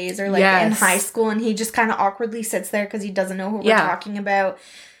old days or like in high school, and he just kind of awkwardly sits there because he doesn't know who we're talking about.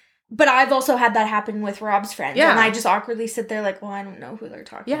 But I've also had that happen with Rob's friends. Yeah. And I just awkwardly sit there like, well, I don't know who they're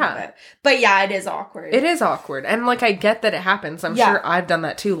talking about. But yeah, it is awkward. It is awkward. And like, I get that it happens. I'm sure I've done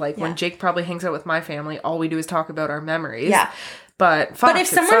that too. Like when Jake probably hangs out with my family, all we do is talk about our memories. Yeah. But fuck, if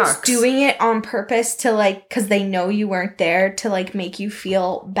someone's doing it on purpose to like, because they know you weren't there, to like make you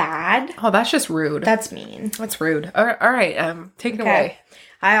feel bad. Oh, that's just rude. That's mean. That's rude. All right. Take it away.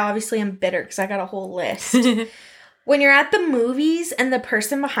 I obviously am bitter because I got a whole list. When you're at the movies and the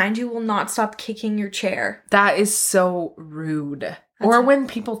person behind you will not stop kicking your chair. That is so rude. Or when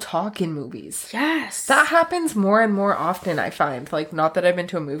people talk in movies. Yes. That happens more and more often, I find. Like, not that I've been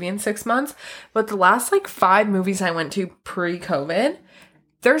to a movie in 6 months, but the last, like, 5 movies I went to pre-COVID,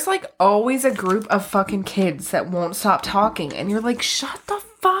 there's, like, always a group of fucking kids that won't stop talking. And you're like, shut the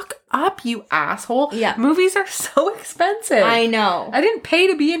fuck up, you asshole. Yeah. Movies are so expensive. I know. I didn't pay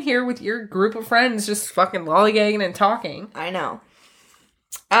to be in here with your group of friends just fucking lollygagging and talking. I know.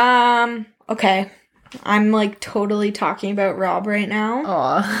 Okay. I'm like totally talking about Rob right now.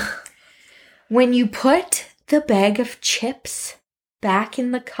 Aw. When you put the bag of chips back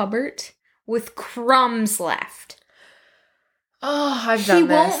in the cupboard with crumbs left. Oh, I've done this.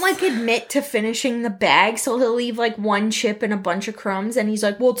 He won't like admit to finishing the bag, so he'll leave like one chip and a bunch of crumbs, and he's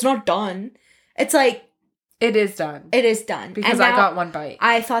like, well, it's not done. It's like... It is done. It is done. Because I got one bite.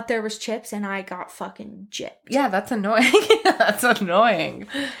 I thought there was chips, and I got fucking gypped. Yeah, that's annoying. That's annoying.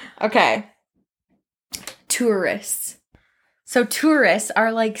 Okay. Tourists. So tourists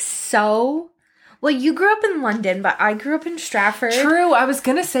are like so... Well, you grew up in London, but I grew up in Stratford. True. I was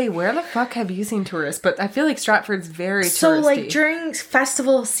going to say, where the fuck have you seen tourists? But I feel like Stratford's very touristy. So, like, during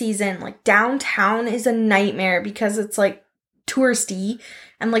festival season, like, downtown is a nightmare because it's, like, touristy.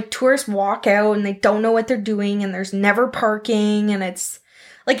 And, like, tourists walk out and they don't know what they're doing and there's never parking and it's...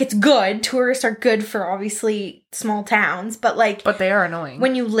 Like, it's good. Tourists are good for, obviously, small towns. But, like... But they are annoying.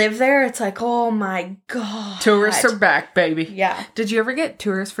 When you live there, it's like, oh, my God. Tourists are back, baby. Yeah. Did you ever get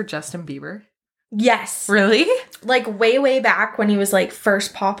tourists for Justin Bieber? Yes. Really? Like, way back when he was, like,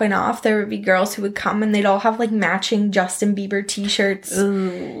 first popping off, there would be girls who would come and they'd all have, like, matching Justin Bieber t-shirts.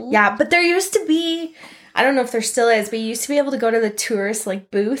 Ooh. Yeah, but there used to be... I don't know if there still is, but you used to be able to go to the tourist,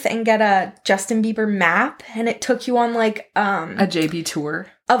 like, booth and get a Justin Bieber map, and it took you on, like, a JB tour.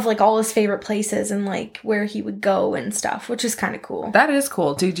 Of, like, all his favorite places and, like, where he would go and stuff, which is kind of cool. That is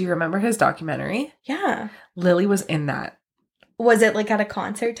cool. Dude, do you remember his documentary? Yeah. Lily was in that. Was it, like, at a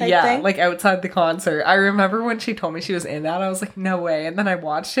concert type thing? Yeah, like, outside the concert. I remember when she told me she was in that, I was like, no way. And then I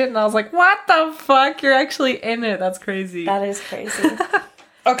watched it, and I was like, what the fuck? You're actually in it. That's crazy. That is crazy.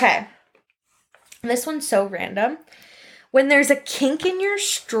 Okay. This one's so random. When there's a kink in your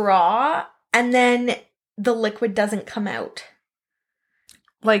straw, and then the liquid doesn't come out.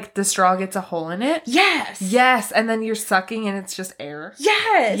 Like, the straw gets a hole in it? Yes. Yes, and then you're sucking, and it's just air?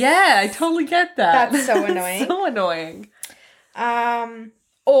 Yes. Yeah, I totally get that. That's so annoying. So annoying.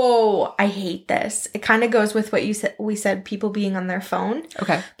 Oh, I hate this. It kind of goes with what we said, people being on their phone.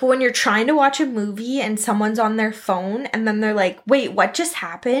 Okay. But when you're trying to watch a movie and someone's on their phone and then they're like, wait, what just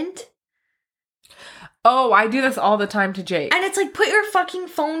happened? Oh, I do this all the time to Jake. And it's like, put your fucking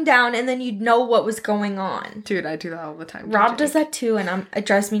phone down and then you'd know what was going on. Dude, I do that all the time to Rob Jake. does that too, and it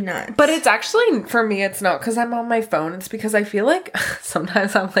drives me nuts. But it's actually, for me, it's not because I'm on my phone. It's because I feel like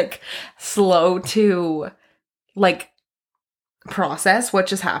sometimes I'm, like, slow to, like, process what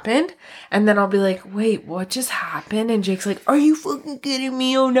just happened. And then I'll be like, wait, what just happened? And Jake's like, are you fucking kidding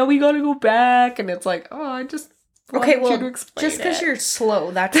me? Oh, now we gotta go back. And it's like, oh, I just... Okay, well, just because you're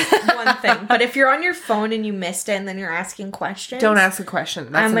slow, that's one thing. But if you're on your phone and you missed it and then you're asking questions... Don't ask a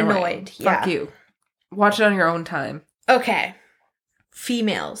question. That's I'm annoying. annoyed. Yeah. Fuck you. Watch it on your own time. Okay.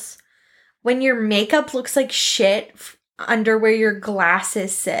 Females. When your makeup looks like shit under where your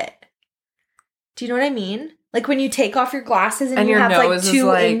glasses sit. Do you know what I mean? Like when you take off your glasses and you your have like nose is, 2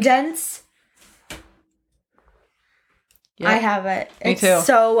 like... indents. Yep. I have it. Me It's too.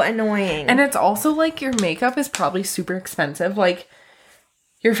 so annoying. And it's also like your makeup is probably super expensive. Like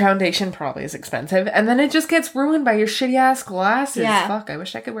your foundation probably is expensive. And then it just gets ruined by your shitty ass glasses. Yeah. Fuck, I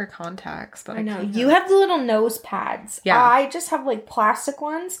wish I could wear contacts, but I know. can't. You have the little nose pads. Yeah. I just have like plastic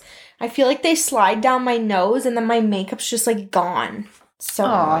ones. I feel like they slide down my nose and then my makeup's just like gone. So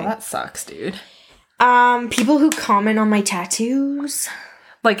annoying. that sucks, dude. People who comment on my tattoos.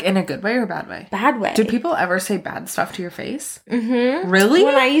 Like in a good way or a bad way? Bad way. Do people ever say bad stuff to your face? Mm-hmm. Really?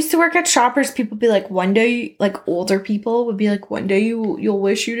 When I used to work at Shoppers, people be like, one day, like older people would be like, one day you'll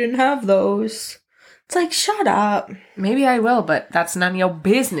wish you didn't have those. It's like, shut up. Maybe I will, but that's none of your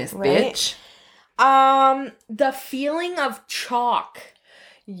business, Right? bitch. The feeling of chalk.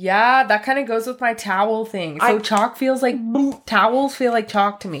 Yeah, that kind of goes with my towel thing. So chalk feels like... Towels feel like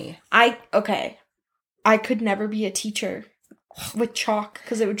chalk to me. Okay. I could never be a teacher with chalk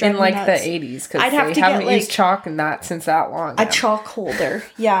because it would drive in me like nuts. the 80s because I'd have they to haven't get, like, used chalk in that since that long A ago. chalk holder.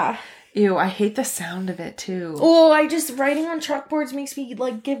 Yeah. Ew, I hate the sound of it too. Oh, writing on chalkboards makes me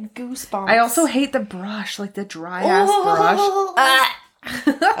like give goosebumps. I also hate the brush, like the dry ass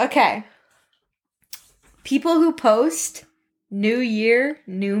brush. Okay. People who post New Year,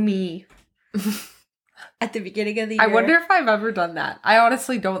 New Me at the beginning of the year. I wonder if I've ever done that. I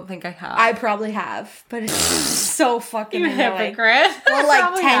honestly don't think I have. I probably have, but it's so fucking You annoying. hypocrite. Well, like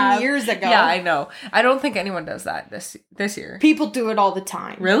Probably 10 have. years ago. Yeah, I know. I don't think anyone does that this year. People do it all the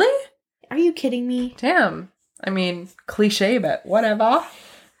time. Really? Are you kidding me? Damn. I mean, cliche, but whatever.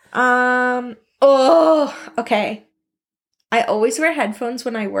 Okay. I always wear headphones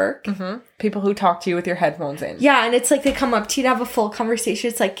when I work. Mm-hmm. People who talk to you with your headphones in. Yeah, and it's like they come up to you to have a full conversation.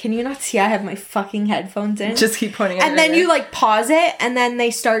 It's like, can you not see I have my fucking headphones in? Just keep pointing at And then you like pause it, and then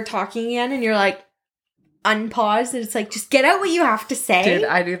they start talking again, and you're like, unpause, and it's like, just get out what you have to say. Dude,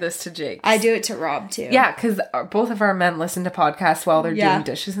 I do this to Jake. I do it to Rob too. Yeah, because both of our men listen to podcasts while they're doing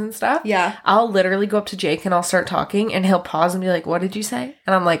dishes and stuff. Yeah. I'll literally go up to Jake and I'll start talking, and he'll pause and be like, what did you say?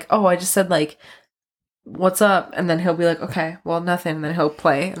 And I'm like, oh, I just said like, what's up? And then he'll be like, okay, well, nothing. And then he'll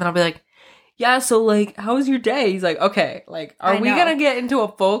play. And then I'll be like, yeah, so like, how was your day? He's like, okay, like, are we going to get into a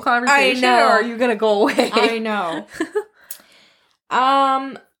full conversation or are you going to go away? I know.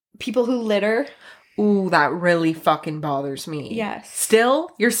 People who litter. Ooh, that really fucking bothers me. Yes.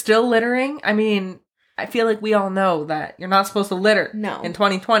 Still? You're still littering? I mean, I feel like we all know that you're not supposed to litter. No. In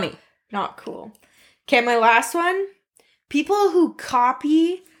 2020. Not cool. Okay, my last one. People who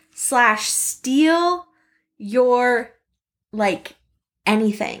copy/steal your, like,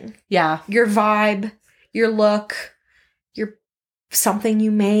 anything. Yeah. Your vibe, your look, your something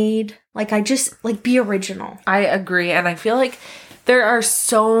you made. Like, I just, like, be original. I agree. And I feel like there are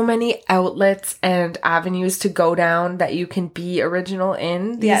so many outlets and avenues to go down that you can be original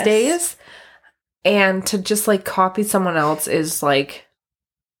in these days. And to just, like, copy someone else is, like,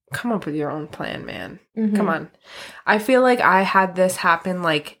 come up with your own plan, man. Mm-hmm. Come on. I feel like I had this happen,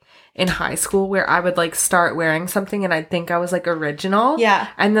 like, in high school where I would, like, start wearing something and I'd think I was, like, original. Yeah.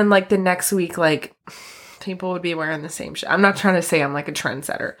 And then, like, the next week, like, people would be wearing the same shit. I'm not trying to say I'm, like, a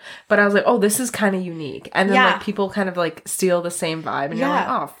trendsetter. But I was like, oh, this is kind of unique. And then, like, people kind of, like, steal the same vibe. And you're like,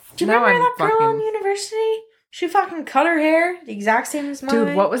 oh, do you remember that girl in university? She fucking cut her hair the exact same as mine.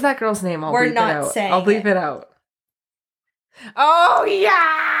 Dude, what was that girl's name? I'll We're bleep not it out. saying I'll bleep it out. Oh,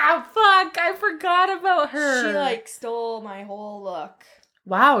 yeah! Fuck, I forgot about her. She, like, stole my whole look.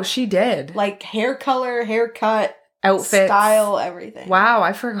 Wow, she did. Like, hair color, haircut, outfit, style, everything. Wow,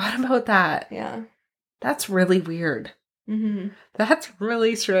 I forgot about that. Yeah. That's really weird. Mm-hmm. That's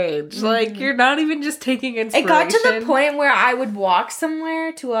really strange. Mm-hmm. Like, you're not even just taking inspiration. It got to the point where I would walk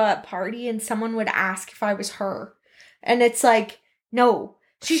somewhere to a party and someone would ask if I was her. And it's like, no.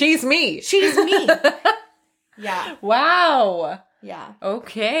 She's me. She's me. Yeah. Wow. Yeah.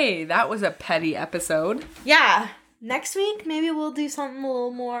 Okay, that was a petty episode. Yeah. Next week, maybe we'll do something a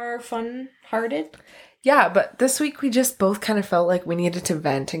little more fun-hearted. Yeah, but this week we just both kind of felt like we needed to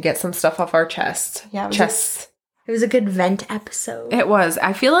vent and get some stuff off our chests. Yeah, Chests. It was a good vent episode. It was.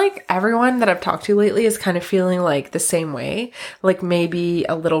 I feel like everyone that I've talked to lately is kind of feeling like the same way, like maybe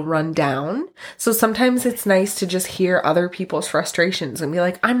a little run down. So sometimes it's nice to just hear other people's frustrations and be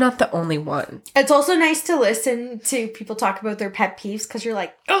like, I'm not the only one. It's also nice to listen to people talk about their pet peeves because you're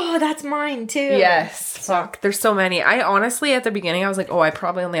like, oh, that's mine too. Yes. Fuck. There's so many. I honestly, at the beginning, I was like, oh, I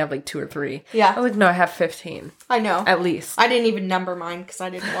probably only have like 2 or 3. Yeah. I was like, no, I have 15. I know. At least. I didn't even number mine because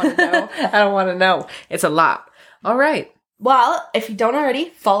I didn't want to know. I don't want to know. It's a lot. All right. Well, if you don't already,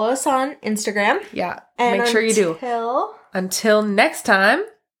 follow us on Instagram. Yeah. And make sure you do. Until next time.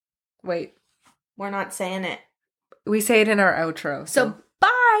 Wait. We're not saying it. We say it in our outro. So bye.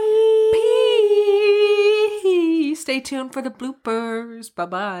 Peace. Stay tuned for the bloopers.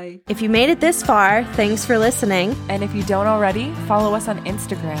 Bye-bye. If you made it this far, thanks for listening. And if you don't already, follow us on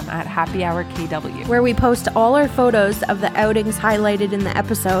Instagram at HappyHourKW. Where we post all our photos of the outings highlighted in the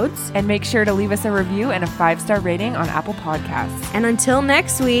episodes. And make sure to leave us a review and a 5-star rating on Apple Podcasts. And until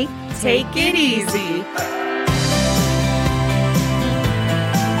next week, take it easy.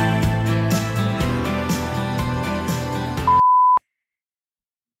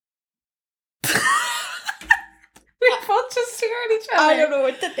 We both just stare at each other. I don't know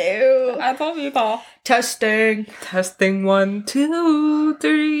what to do. I thought you thought. Testing. Testing 1, 2,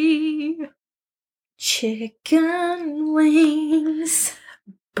 3. Chicken wings.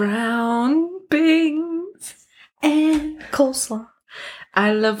 Brown beans. And coleslaw.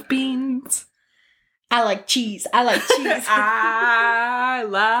 I love beans. I like cheese. I like cheese. I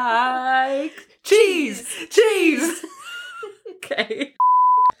like cheese. Cheese. Okay.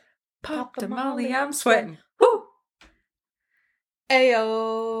 Pop the molly, I'm sweating. Woo!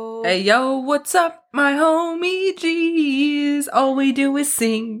 Ayo. Hey yo, what's up, my homie G's? All we do is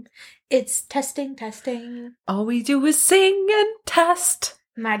sing. It's testing, testing. All we do is sing and test.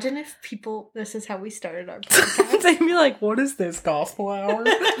 Imagine if this is how we started our podcast. They'd be like, what is this, gospel hour? What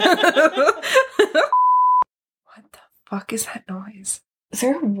the fuck is that noise? Is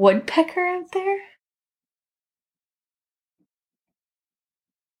there a woodpecker out there?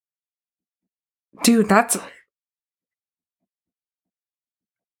 Dude, that's...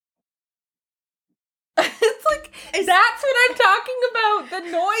 It's like, that's what I'm talking about. The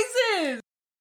noises.